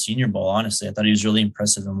players from the Senior Bowl, honestly. I thought he was really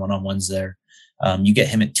impressive in one-on-ones there. You get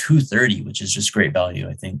him at 230, which is just great value,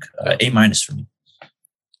 I think. A- for me.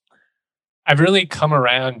 I've really come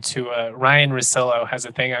around to Ryan Russillo has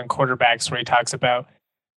a thing on quarterbacks where he talks about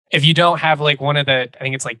if you don't have like one of the, I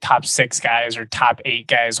think it's like top 6 guys or top 8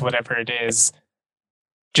 guys, whatever it is,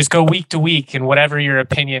 just go week to week and whatever your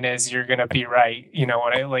opinion is, you're going to be right. You know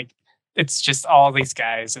what I like? It's just all these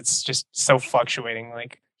guys. It's just so fluctuating.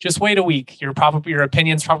 Like just wait a week. Your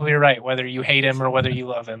opinion's probably right, whether you hate him or whether you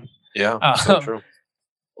love him. Yeah, so true.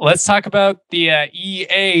 Let's talk about the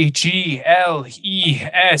EAGLES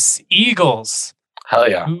Eagles. Hell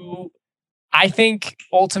yeah. Who I think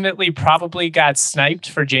ultimately probably got sniped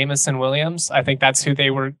for Jameson Williams. I think that's who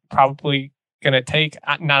they were probably going to take.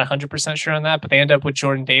 I'm not 100% sure on that, but they end up with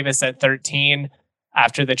Jordan Davis at 13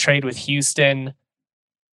 after the trade with Houston.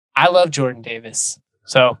 I love Jordan Davis.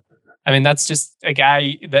 So, I mean, that's just a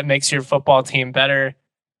guy that makes your football team better.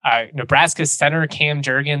 Nebraska center Cam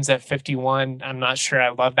Jurgens at 51. I'm not sure I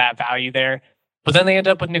love that value there. But then they end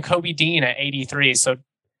up with Nakobe Dean at 83. So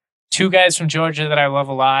 2 guys from Georgia that I love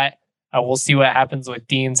a lot. We'll see what happens with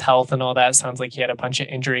Dean's health and all that. Sounds like he had a bunch of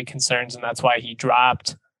injury concerns, and that's why he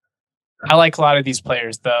dropped. I like a lot of these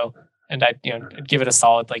players, though, and I'd give it a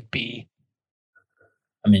solid like B.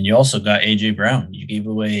 I mean, you also got AJ Brown. You gave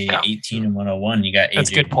away 18 and 101. You got AJ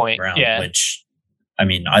That's a good point. Brown, yeah. Which, I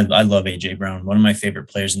mean, I love AJ Brown. One of my favorite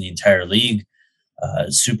players in the entire league.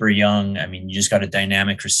 Super young. I mean, you just got a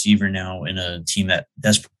dynamic receiver now in a team that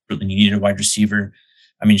desperately needed a wide receiver.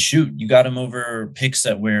 I mean, shoot, you got him over picks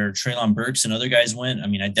that where Treylon Burks and other guys went. I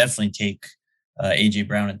mean, I definitely take AJ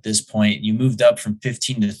Brown at this point. You moved up from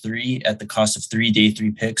 15 to 3 at the cost of 3 day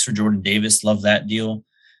 3 picks for Jordan Davis. Love that deal.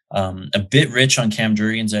 A bit rich on Cam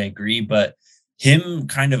Jurgens, I agree, but him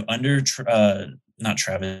kind of under not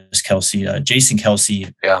Travis Kelce, Jason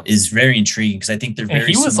Kelce is very intriguing because I think they're very. And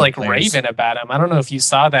he was like players. raving about him. I don't know if you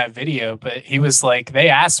saw that video, but he was like, they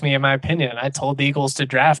asked me in my opinion, and I told the Eagles to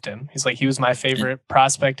draft him. He's like, he was my favorite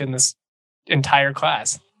prospect in this entire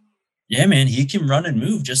class. Yeah, man, he can run and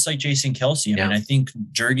move just like Jason Kelce. I mean, I think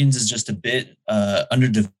Jurgens is just a bit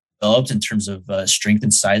underdeveloped in terms of strength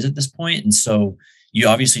and size at this point, and so you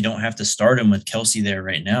obviously don't have to start him with Kelce there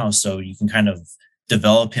right now. So you can kind of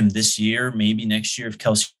develop him this year, maybe next year if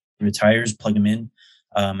Kelce retires, plug him in,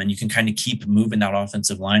 and you can kind of keep moving that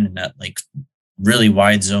offensive line in that like really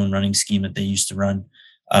wide zone running scheme that they used to run.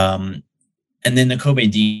 And then Nakobe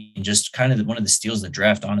Dean, just kind of one of the steals of the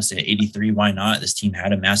draft, honestly, at 83. Why not? This team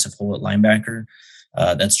had a massive hole at linebacker.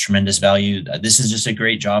 That's tremendous value. This is just a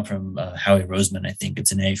great job from Howie Roseman. I think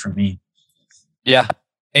it's an A for me. Yeah,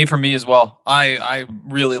 A for me as well. I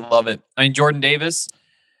really love it. I mean, Jordan Davis,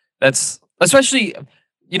 that's especially,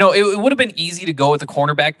 it would have been easy to go with the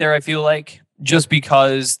cornerback there, I feel like, just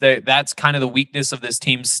because that's kind of the weakness of this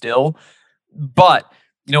team still. But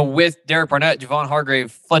with Derek Barnett, Javon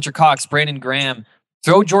Hargrave, Fletcher Cox, Brandon Graham,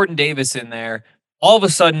 throw Jordan Davis in there. All of a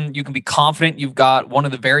sudden, you can be confident you've got one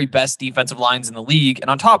of the very best defensive lines in the league. And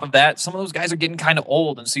on top of that, some of those guys are getting kind of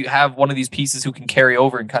old. And so you have one of these pieces who can carry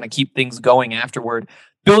over and kind of keep things going afterward,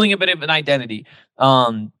 building a bit of an identity.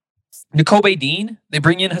 Nakobe Dean, they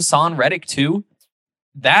bring in Hassan Reddick too.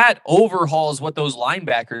 That overhauls what those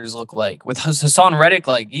linebackers look like. With Hassan Reddick,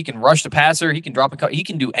 like he can rush the passer, he can drop he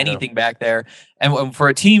can do anything back there. And for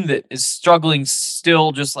a team that is struggling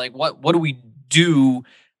still, just like what do we do?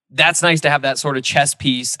 That's nice to have that sort of chess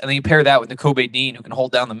piece. And then you pair that with Nakobe Dean, who can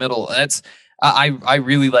hold down the middle. That's I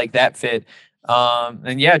really like that fit.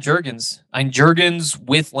 And yeah, Jurgens. Jurgens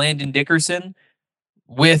with Landon Dickerson,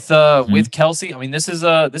 with Kelce. I mean, this is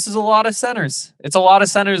a lot of centers. It's a lot of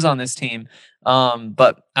centers on this team.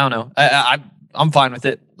 But I don't know. I'm fine with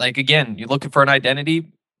it. Like, again, you're looking for an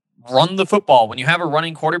identity, run the football. When you have a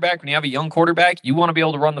running quarterback, when you have a young quarterback, you want to be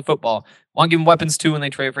able to run the football. Want to give him weapons too when they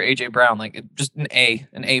trade for AJ Brown. Like just an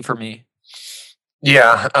A for me.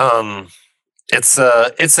 Yeah, it's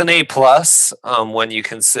an A plus when you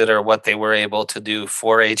consider what they were able to do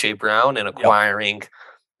for AJ Brown and acquiring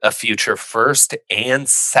a future first and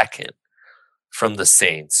second from the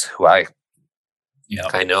Saints, who I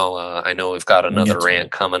know we've got another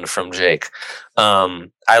rant coming from Jake.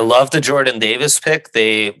 I love the Jordan Davis pick.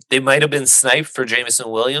 They might have been sniped for Jameson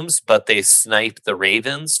Williams, but they sniped the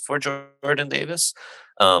Ravens for Jordan Davis.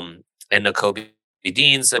 And Nakobe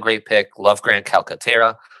Dean's a great pick. Love Grant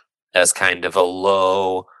Calcaterra as kind of a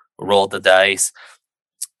low roll the dice.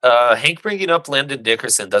 Hank bringing up Landon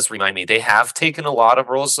Dickerson does remind me they have taken a lot of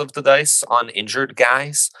rolls of the dice on injured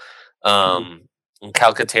guys.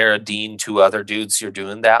 Calcaterra, Dean, two other dudes you're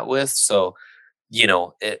doing that with. So,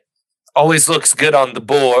 it always looks good on the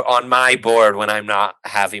board, on my board, when I'm not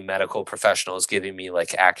having medical professionals giving me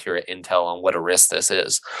like accurate intel on what a risk this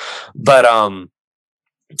is. But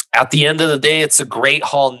at the end of the day, it's a great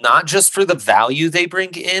haul, not just for the value they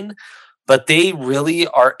bring in, but they really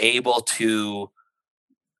are able to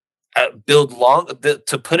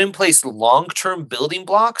to put in place long-term building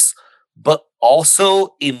blocks, but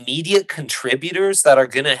also immediate contributors that are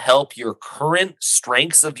going to help your current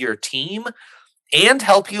strengths of your team and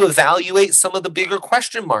help you evaluate some of the bigger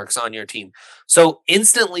question marks on your team. So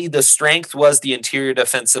instantly the strength was the interior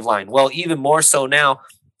defensive line. Well, even more so now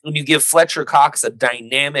when you give Fletcher Cox a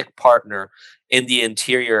dynamic partner in the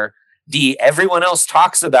interior D. Everyone else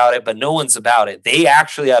talks about it, but no one's about it. They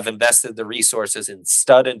actually have invested the resources in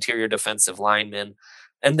stud interior defensive linemen.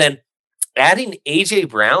 And then adding A.J.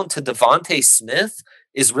 Brown to Devontae Smith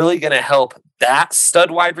is really going to help that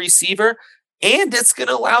stud wide receiver. And it's going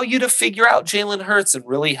to allow you to figure out Jalen Hurts and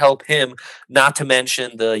really help him, not to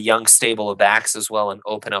mention the young stable of backs as well, and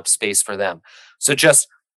open up space for them. So just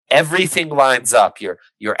everything lines up.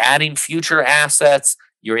 You're adding future assets.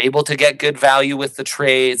 You're able to get good value with the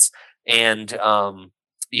trades, and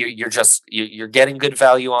you're getting good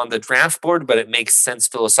value on the draft board, but it makes sense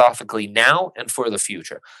philosophically now and for the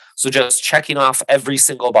future. So just checking off every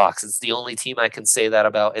single box. It's the only team I can say that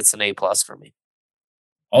about. It's an A+ for me.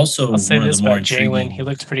 Also, I'll say this about Jalen. He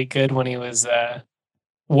looked pretty good when he was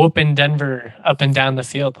whooping Denver up and down the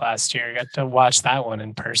field last year. Got to watch that one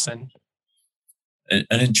in person. An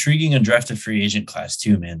intriguing undrafted free agent class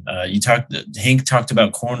too, man. Hank talked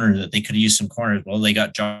about corner, that they could have used some corners. Well, they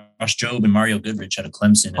got Josh Jobe and Mario Goodrich out of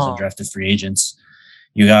Clemson as undrafted free agents.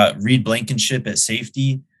 You got Reed Blankenship at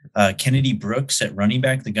safety, Kennedy Brooks at running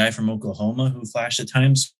back, the guy from Oklahoma who flashed at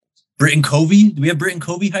times. Britton Covey. Do we have Britton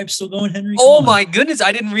Covey hype still going, Henry? My goodness,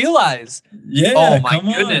 I didn't realize. Yeah. Oh my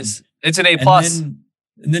goodness, it's an A+. And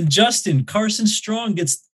then Justin Carson Strong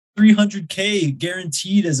gets $300K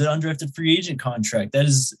guaranteed as an undrafted free agent contract.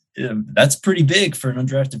 That's pretty big for an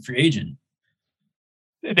undrafted free agent.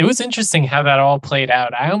 It was interesting how that all played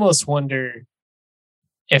out. I almost wonder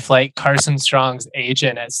if Carson Strong's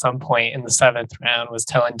agent at some point in the 7th round was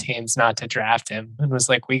telling teams not to draft him and was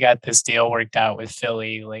like, "We got this deal worked out with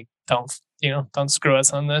Philly. Don't screw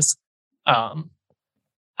us on this."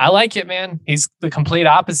 I like it, man. He's the complete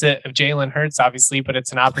opposite of Jalen Hurts, obviously, but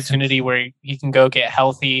it's an opportunity where he can go get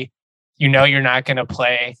healthy. You're not going to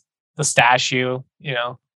play the statue.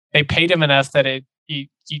 They paid him enough that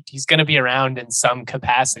he's going to be around in some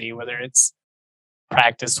capacity, whether it's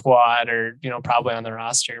practice squad or, probably on the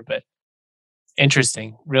roster. But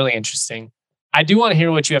interesting, really interesting. I do want to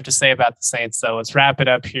hear what you have to say about the Saints, though. Let's wrap it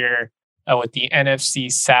up here with the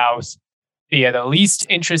NFC South. The least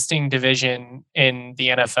interesting division in the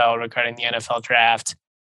NFL regarding the NFL draft.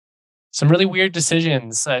 Some really weird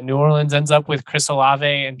decisions. New Orleans ends up with Chris Olave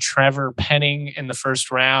and Trevor Penning in the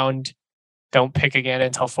first round. Don't pick again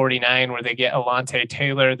until 49, where they get Alontae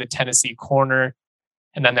Taylor, the Tennessee corner.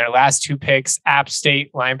 And then their last two picks, App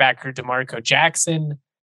State linebacker DeMarco Jackson,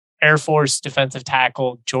 Air Force defensive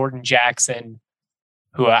tackle Jordan Jackson,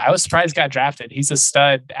 who I was surprised got drafted. He's a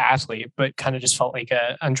stud athlete, but kind of just felt like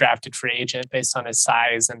an undrafted free agent based on his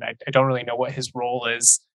size. And I don't really know what his role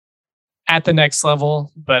is at the next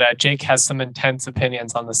level, but Jake has some intense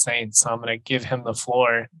opinions on the Saints, so I'm going to give him the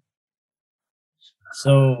floor.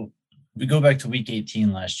 So we go back to week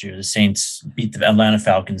 18 last year. The Saints beat the Atlanta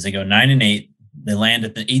Falcons. They go 9-8. They land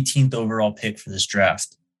at the 18th overall pick for this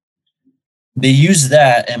draft. They use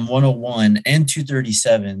that and 101 and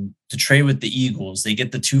 237 to trade with the Eagles. They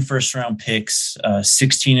get the 2 first-round picks,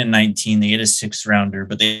 16 and 19. They get a 6th rounder,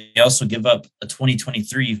 but they also give up a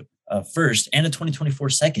 2023 first and a 2024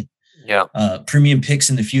 second. Yeah, premium picks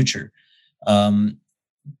in the future.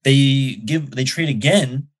 They trade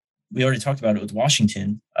again we already talked about it with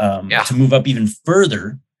Washington, to move up even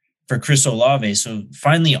further for Chris Olave. So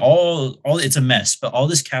finally, all it's a mess, but all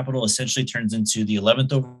this capital essentially turns into the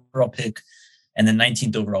 11th overall pick and the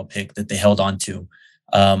 19th overall pick that they held on to.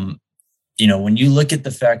 When you look at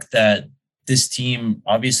the fact that this team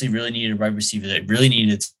obviously really needed a wide receiver, that really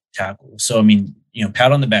needed a tackle. So, I mean,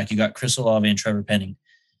 pat on the back, you got Chris Olave and Trevor Penning.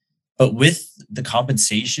 But with the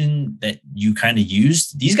compensation that you kind of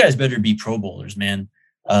used, these guys better be Pro Bowlers, man.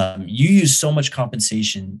 You use so much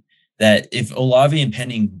compensation that if Olave and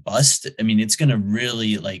Penning bust, I mean, it's going to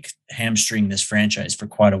really hamstring this franchise for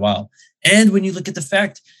quite a while. And when you look at the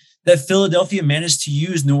fact that Philadelphia managed to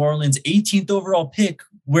use New Orleans' 18th overall pick,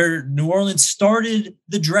 where New Orleans started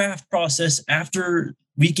the draft process after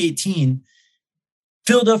week 18,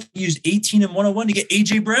 Philadelphia used 18 and 101 to get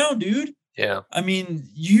AJ Brown, dude. Yeah. I mean,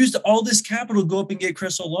 you used all this capital to go up and get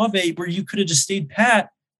Chris Olave, where you could have just stayed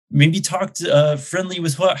pat, maybe talked friendly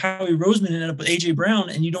with Howie Roseman and ended up with AJ Brown,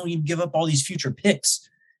 and you don't even give up all these future picks.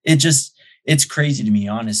 It's crazy to me,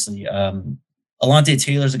 honestly. Alontae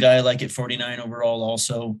Taylor's a guy I like at 49 overall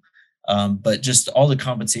also. But just all the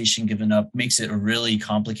compensation given up makes it a really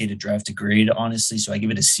complicated draft to grade, honestly. So I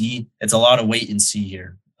give it a C. It's a lot of wait and see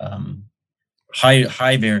here.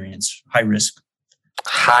 High variance, high risk.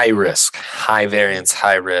 High risk, high variance,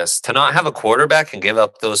 high risk. To not have a quarterback and give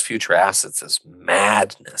up those future assets is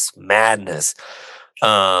madness.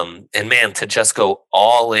 And man, to just go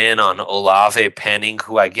all in on Olave, Penning,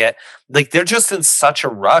 who I get, they're just in such a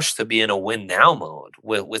rush to be in a win now mode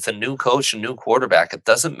with a new coach and new quarterback. It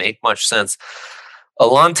doesn't make much sense.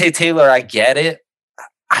 Alontae Taylor, I get it.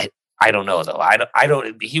 I don't know though. I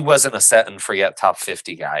don't. He wasn't a set and forget top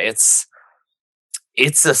 50 guy.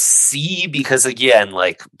 It's a C because again,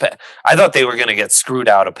 I thought they were going to get screwed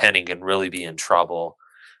out of Penning and really be in trouble.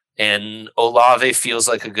 And Olave feels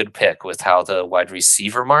like a good pick with how the wide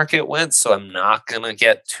receiver market went. So I'm not going to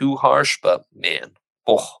get too harsh, but man,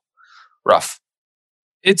 rough.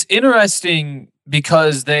 It's interesting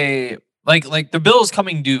because they like the Bills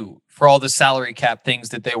coming due for all the salary cap things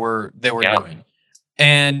that they were doing.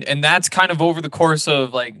 And that's kind of over the course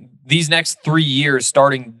of these next 3 years,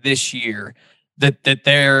 starting this year, that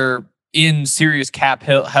they're in serious cap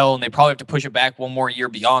hell, and they probably have to push it back one more year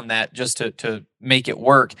beyond that just to make it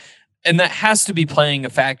work. And that has to be playing a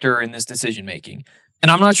factor in this decision making. And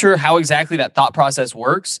I'm not sure how exactly that thought process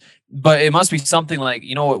works, but it must be something like,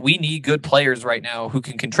 you know what, we need good players right now who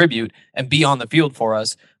can contribute and be on the field for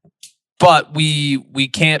us. But we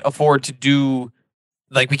can't afford to do,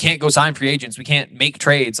 we can't go sign free agents. We can't make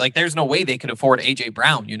trades. There's no way they could afford AJ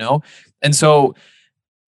Brown, And so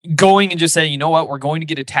going and just saying, you know what, we're going to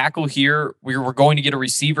get a tackle here. We're going to get a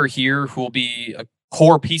receiver here who will be a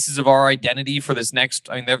core pieces of our identity for this next,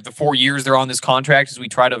 the 4 years they're on this contract as we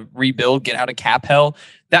try to rebuild, get out of cap hell.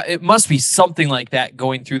 That it must be something like that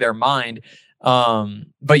going through their mind.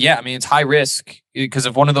 But yeah, it's high risk because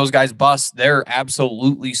if one of those guys busts, they're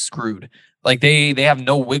absolutely screwed. They have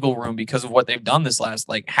no wiggle room because of what they've done this last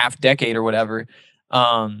half decade or whatever.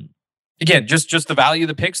 Again, just the value of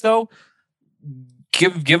the picks though.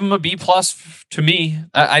 Give them a B+ to me.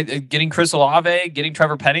 Getting Chris Olave, getting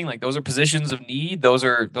Trevor Penning, those are positions of need. Those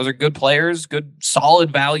are good players, good solid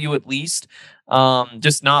value at least.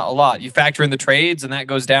 Just not a lot. You factor in the trades, and that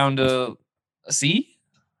goes down to a C.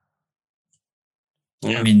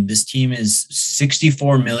 This team is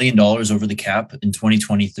 $64 million over the cap in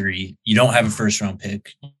 2023. You don't have a first-round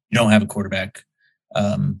pick. You don't have a quarterback.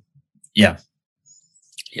 Yeah.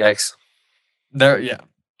 Yikes. Yeah.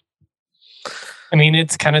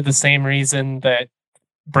 It's kind of the same reason that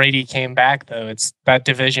Brady came back, though. It's that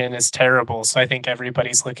division is terrible. So I think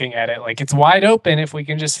everybody's looking at it it's wide open if we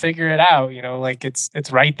can just figure it out.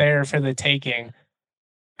 It's right there for the taking.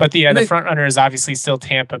 But the front runner is obviously still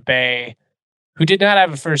Tampa Bay, who did not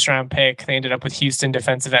have a first round pick. They ended up with Houston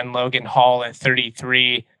defensive end Logan Hall at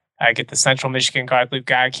 33. Get the Central Michigan guard Luke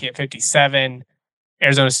Geieke at 57.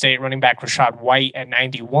 Arizona State running back Rashad White at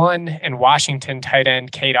 91, and Washington tight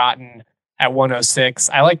end Cade Otton at 106.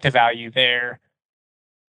 I like the value there.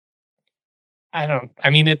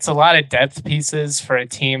 It's a lot of depth pieces for a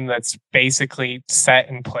team that's basically set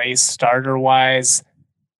in place starter-wise.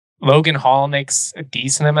 Logan Hall makes a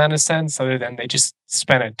decent amount of sense, other than they just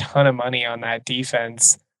spent a ton of money on that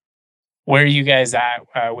defense. Where are you guys at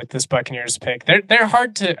with this Buccaneers pick? They're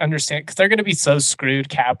hard to understand because they're going to be so screwed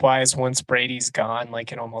cap-wise once Brady's gone.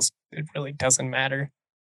 It really doesn't matter.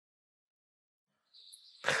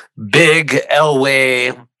 Big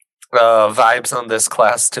Elway vibes on this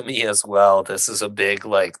class to me as well. This is a big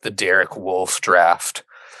the Derek Wolfe draft.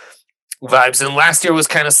 vibes. And last year was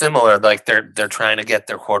kind of similar. Like they're trying to get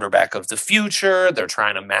their quarterback of the future. They're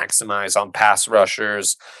trying to maximize on pass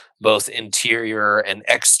rushers, both interior and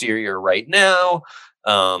exterior right now.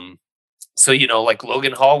 So, like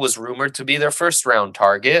Logan Hall was rumored to be their first round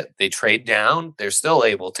target. They trade down. They're still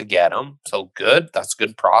able to get him. So good. That's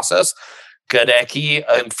good process. Gadecki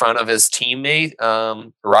in front of his teammate,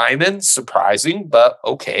 Ryman, surprising, but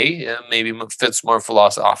okay. Maybe fits more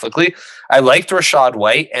philosophically. I liked Rachaad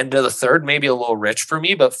White, end of the third, maybe a little rich for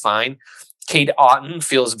me, but fine. Cade Otton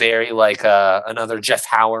feels very like another Jeff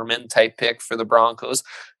Howerman type pick for the Broncos.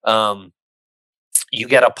 You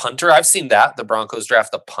get a punter. I've seen that. The Broncos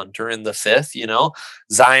draft a punter in the 5th,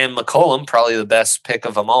 Zion McCollum, probably the best pick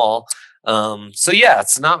of them all. So yeah,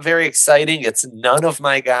 it's not very exciting. It's none of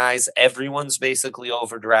my guys. Everyone's basically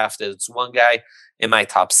overdrafted. It's one guy in my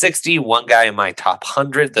top 60, one guy in my top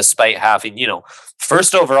 100, despite having,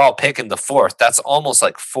 first overall pick in the 4th. That's almost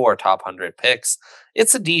like 4 top 100 picks.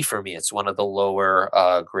 It's a D for me. It's one of the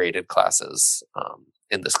lower graded classes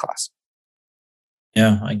in this class.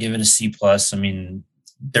 Yeah, I give it a C+. I mean,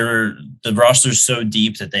 the roster's so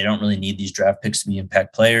deep that they don't really need these draft picks to be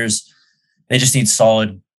impact players. They just need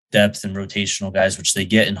solid depth and rotational guys, which they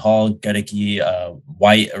get in Hall, Gadecki,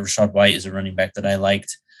 White. Rachaad White is a running back that I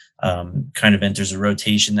liked. Kind of enters a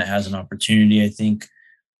rotation that has an opportunity, I think.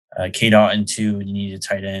 Cade Otton, too, and you need a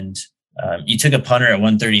tight end. You took a punter at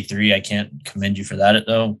 133. I can't commend you for that,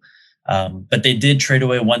 though. But they did trade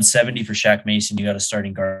away 170 for Shaq Mason. You got a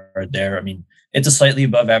starting guard there. I mean, it's a slightly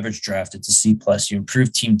above average draft. It's a C+. You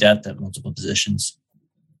improve team depth at multiple positions.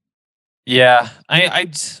 Yeah,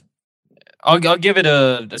 I'll give it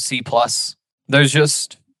a C+. There's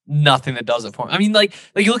just nothing that does it for me. I mean, like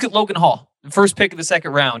you look at Logan Hall, first pick of the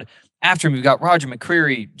 2nd round. After him, we've got Roger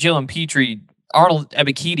McCreary, Jalen Petrie, Arnold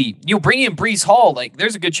Ebiketie. Bring in Breece Hall. Like,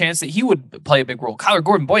 there's a good chance that he would play a big role. Kyler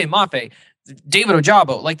Gordon, Boye Mafe, David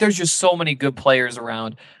Ojabo. Like, there's just so many good players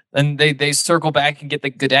around. And they circle back and get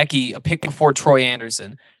the Gadecki, a pick before Troy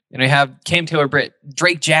Anderson. And we have Cam Taylor-Britt,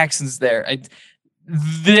 Drake Jackson's there.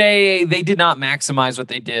 They did not maximize what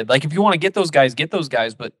they did. Like, if you want to get those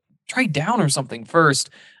guys, but trade down or something first.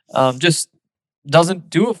 Just doesn't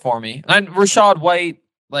do it for me. And Rachaad White,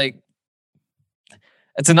 like,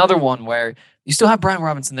 it's another one where you still have Brian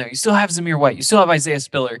Robinson there. You still have Zamir White. You still have Isaiah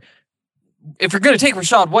Spiller. If you're going to take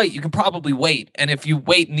Rachaad White, you can probably wait. And if you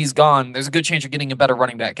wait and he's gone, there's a good chance you're getting a better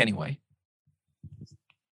running back anyway.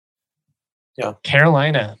 Yeah.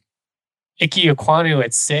 Carolina. Ike Ekwonu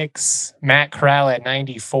at 6, Matt Corral at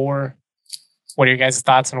 94. What are your guys'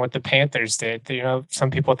 thoughts on what the Panthers did? Some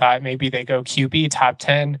people thought maybe they go QB top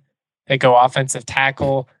 10, they go offensive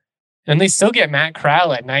tackle, and they still get Matt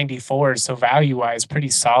Corral at 94. So value-wise, pretty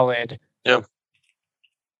solid. Yeah.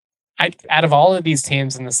 Out of all of these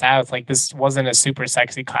teams in the South, like, this wasn't a super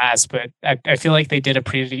sexy class, but I feel like they did a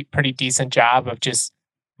pretty decent job of just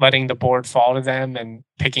letting the board fall to them and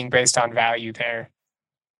picking based on value there.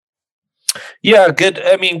 Yeah, good.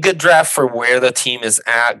 I mean, good draft for where the team is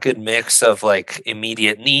at. Good mix of like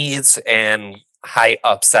immediate needs and high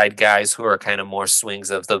upside guys who are kind of more swings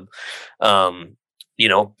of the,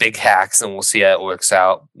 big hacks, and we'll see how it works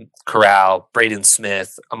out. Corral, Braden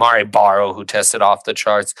Smith, Amari Barrow, who tested off the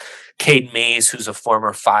charts, Cade Mays, who's a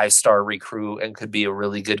former 5-star recruit and could be a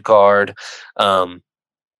really good guard. So,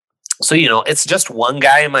 it's just one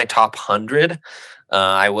guy in my top 100.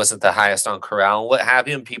 I wasn't the highest on Corral and what have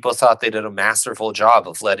you, and people thought they did a masterful job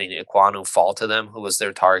of letting Ekwonu fall to them, who was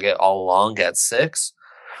their target all along at 6.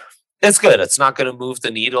 It's good. It's not going to move the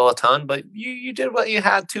needle a ton, but you did what you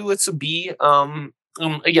had to. It's a B.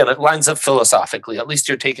 Again, it lines up philosophically. At least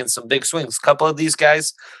you're taking some big swings. A couple of these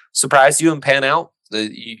guys surprise you and pan out.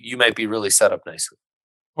 You might be really set up nicely.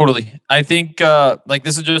 Totally. I think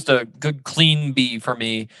this is just a good clean B for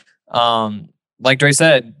me. Like Dre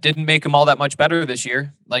said, didn't make him all that much better this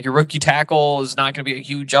year. Like, your rookie tackle is not going to be a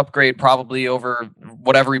huge upgrade probably over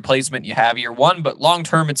whatever replacement you have year 1, but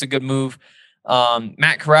long-term, it's a good move.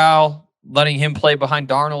 Matt Corral, letting him play behind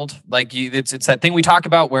Darnold. Like, it's that thing we talk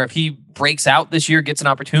about where if he breaks out this year, gets an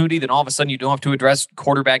opportunity, then all of a sudden you don't have to address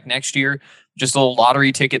quarterback next year. Just a little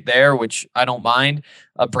lottery ticket there, which I don't mind.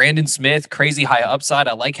 Brandon Smith, crazy high upside.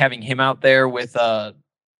 I like having him out there with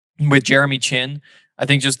Jeremy Chin. I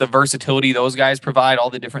think just the versatility those guys provide, all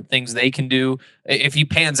the different things they can do. If he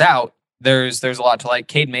pans out, there's a lot to like.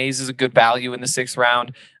 Cade Mays is a good value in the 6th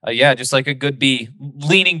round. Just like a good B,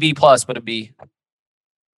 leaning B+, but a B.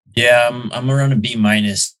 Yeah, I'm around a B-.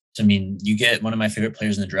 I mean, you get one of my favorite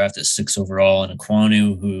players in the draft at 6 overall, and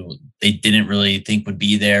Ekwonu, who they didn't really think would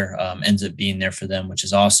be there, ends up being there for them, which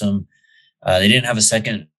is awesome. They didn't have a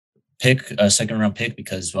second round pick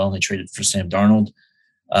because, they traded for Sam Darnold.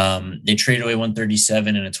 They traded away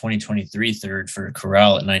 137 and a 2023 third for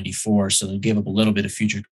Corral at 94. So they gave up a little bit of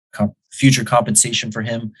future compensation for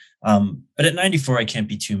him. But at 94, I can't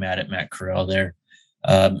be too mad at Matt Corral there.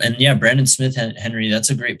 And yeah, Brandon Smith Henry, that's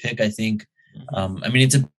a great pick, I think. I mean,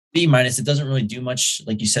 it's a B-. It doesn't really do much,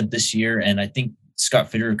 like you said, this year. And I think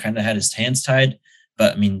Scott Fitterer kind of had his hands tied,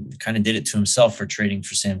 but I mean, kind of did it to himself for trading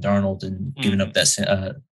for Sam Darnold and giving up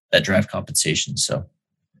that draft compensation. So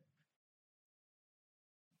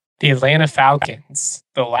the Atlanta Falcons,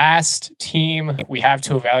 the last team we have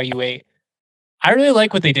to evaluate. I really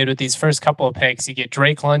like what they did with these first couple of picks. You get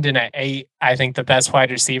Drake London at 8, I think the best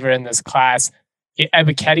wide receiver in this class. You get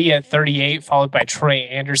Ebiketie at 38, followed by Troy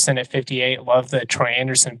Anderson at 58. Love the Troy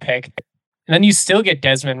Anderson pick. And then you still get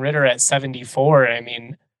Desmond Ridder at 74. I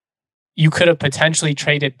mean, you could have potentially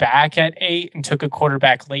traded back at 8 and took a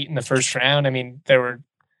quarterback late in the first round. I mean, there were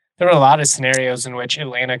a lot of scenarios in which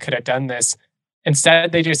Atlanta could have done this.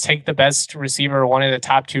 Instead, they just take the best receiver, one of the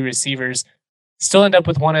top 2 receivers, still end up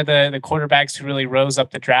with one of the quarterbacks who really rose up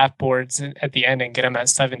the draft boards at the end and get him at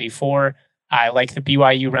 74. I like the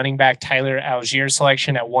BYU running back Tyler Algier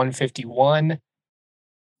selection at 151.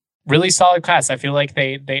 Really solid class. I feel like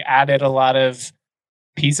they added a lot of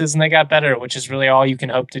pieces and they got better, which is really all you can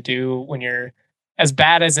hope to do when you're as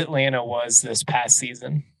bad as Atlanta was this past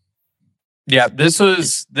season. Yeah, this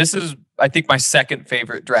is I think my second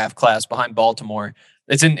favorite draft class behind Baltimore.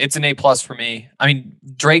 It's an A+ for me. I mean,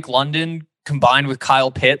 Drake London combined with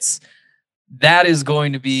Kyle Pitts, that is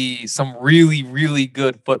going to be some really, really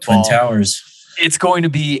good football. Twin Towers. It's going to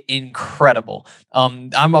be incredible.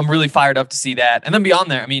 I'm really fired up to see that. And then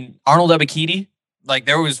beyond there, I mean, Arnold Ebiketie, like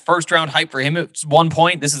there was first round hype for him at one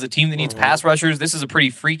point. This is a team that needs pass rushers. This is a pretty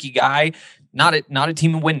freaky guy. Not a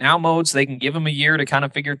team in win now mode, so they can give him a year to kind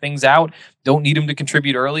of figure things out. Don't need him to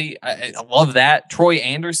contribute early. I love that. Troy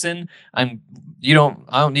Anderson. I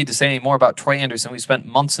don't need to say any more about Troy Anderson. We spent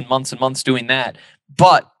months and months and months doing that.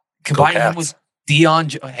 But combining him with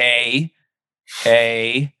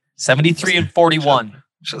Hey, 73 and 41.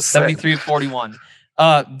 73 and 41.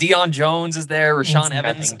 Deion Jones is there. Rashaan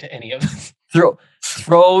Evans. To any of them.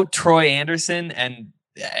 Throw Troy Anderson, and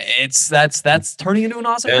that's turning into an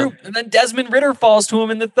awesome group. And then Desmond Ridder falls to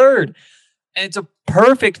him in the third. And it's a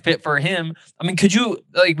perfect fit for him. I mean, could you,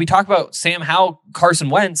 like we talk about Sam Howell, Carson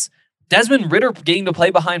Wentz, Desmond Ridder getting to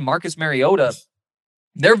play behind Marcus Mariota.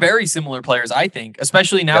 They're very similar players, I think,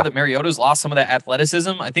 especially now that Mariota's lost some of that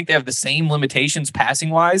athleticism. I think they have the same limitations passing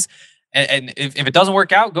wise. And if it doesn't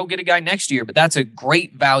work out, go get a guy next year. But that's a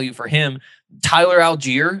great value for him. Tyler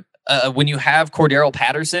Algier, when you have Cordero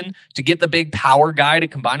Patterson to get the big power guy to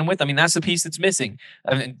combine him with, I mean, that's the piece that's missing.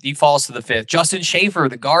 I mean, he falls to the 5th. Justin Schaefer,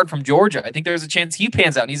 the guard from Georgia, I think there's a chance he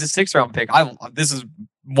pans out and he's a 6th round pick. This is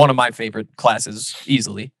one of my favorite classes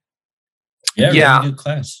easily. Yeah. Really good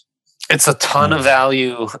class. It's a ton of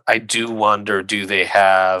value. I do wonder, do they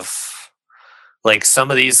have, like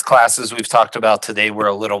some of these classes we've talked about today were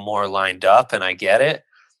a little more lined up, and I get it.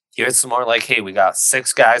 Here it's more like, hey, we got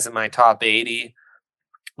 6 guys in my top 80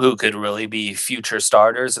 who could really be future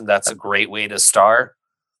starters, and that's a great way to start.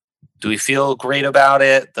 Do we feel great about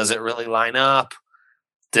it? Does it really line up?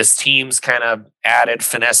 This team's kind of added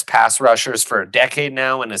finesse pass rushers for a decade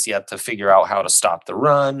now and has yet to figure out how to stop the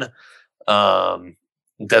run.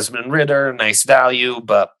 Desmond Ridder, nice value,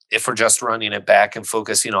 but if we're just running it back and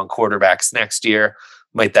focusing on quarterbacks next year,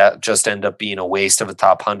 might that just end up being a waste of a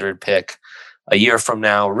top 100 pick a year from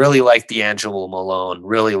now? Really like D'Angelo Malone,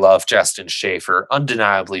 really love Justin Schaefer,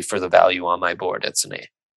 undeniably for the value on my board, it's an A.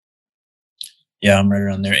 Yeah, I'm right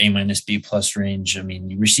around there, A-B+ range. I mean,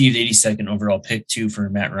 you received 82nd overall pick too for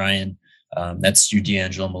Matt Ryan. That's your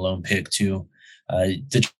D'Angelo Malone pick too.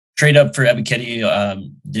 The trade up for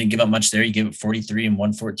Ebiketie, didn't give up much there. You gave it 43 and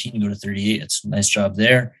 114 to go to 38. It's a nice job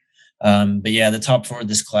there. But yeah, the top 4 of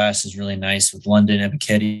this class is really nice with London,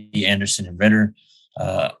 Ebiketie, Anderson, and Ridder.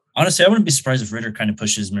 Honestly, I wouldn't be surprised if Ridder kind of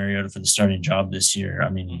pushes Mariota for the starting job this year. I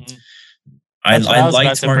mean, I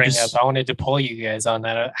liked Marcus. I wanted to pull you guys on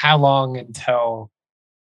that. How long until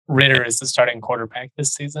Ridder is the starting quarterback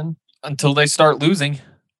this season? Until they start losing.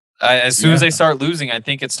 As soon as they start losing, I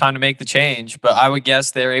think it's time to make the change. But I would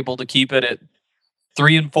guess they're able to keep it at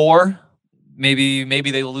 3 and 4.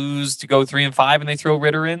 Maybe they lose to go 3 and 5 and they throw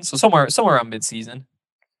Ridder in. So somewhere around midseason.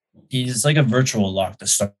 He's like a virtual lock to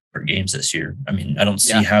start games this year. I mean, I don't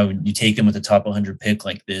see how you take him with a top 100 pick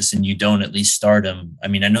like this and you don't at least start him. I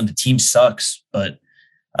mean, I know the team sucks, but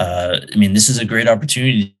I mean, this is a great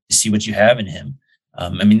opportunity to see what you have in him.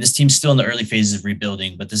 I mean, this team's still in the early phases of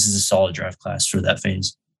rebuilding, but this is a solid draft class for that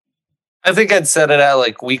phase. I think I'd set it at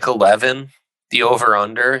like week 11. the over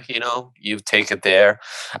under, you take it there.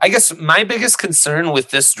 I guess my biggest concern with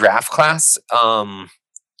this draft class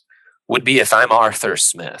would be if I'm Arthur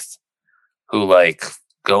Smith, who like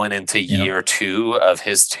going into year 2 of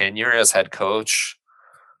his tenure as head coach.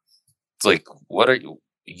 It's like, what are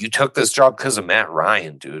you took this job because of Matt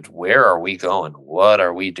Ryan, dude. Where are we going? What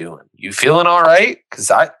are we doing? You feeling all right?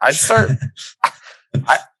 Because I'd start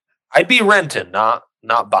I'd be renting, not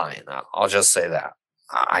buying. I'll just say that.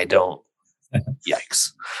 I don't.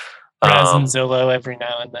 Yikes. Browsing Zillow every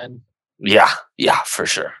now and then. Yeah, for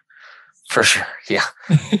sure. Yeah.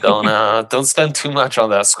 Don't spend too much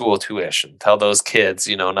on that school tuition. Tell those kids,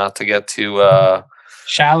 not to get too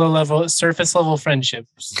shallow level, surface level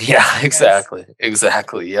friendships. Yeah, exactly.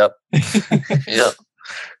 Yep. Yep.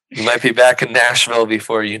 You might be back in Nashville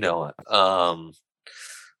before you know it.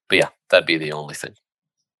 But yeah, that'd be the only thing.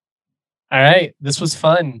 All right. This was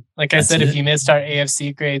fun. Like I said, if you missed our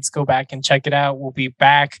AFC grades, go back and check it out. We'll be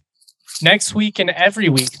back next week and every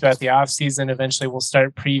week throughout the offseason. Eventually, we'll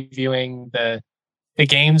start previewing the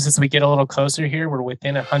games as we get a little closer here. We're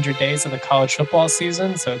within 100 days of the college football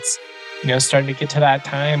season. So it's, starting to get to that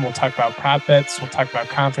time. We'll talk about prop bets. We'll talk about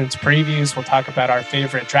conference previews. We'll talk about our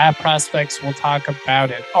favorite draft prospects. We'll talk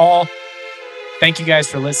about it all. Thank you guys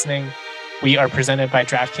for listening. We are presented by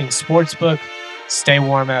DraftKings Sportsbook. Stay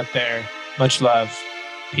warm out there. Much love.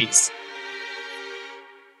 Peace.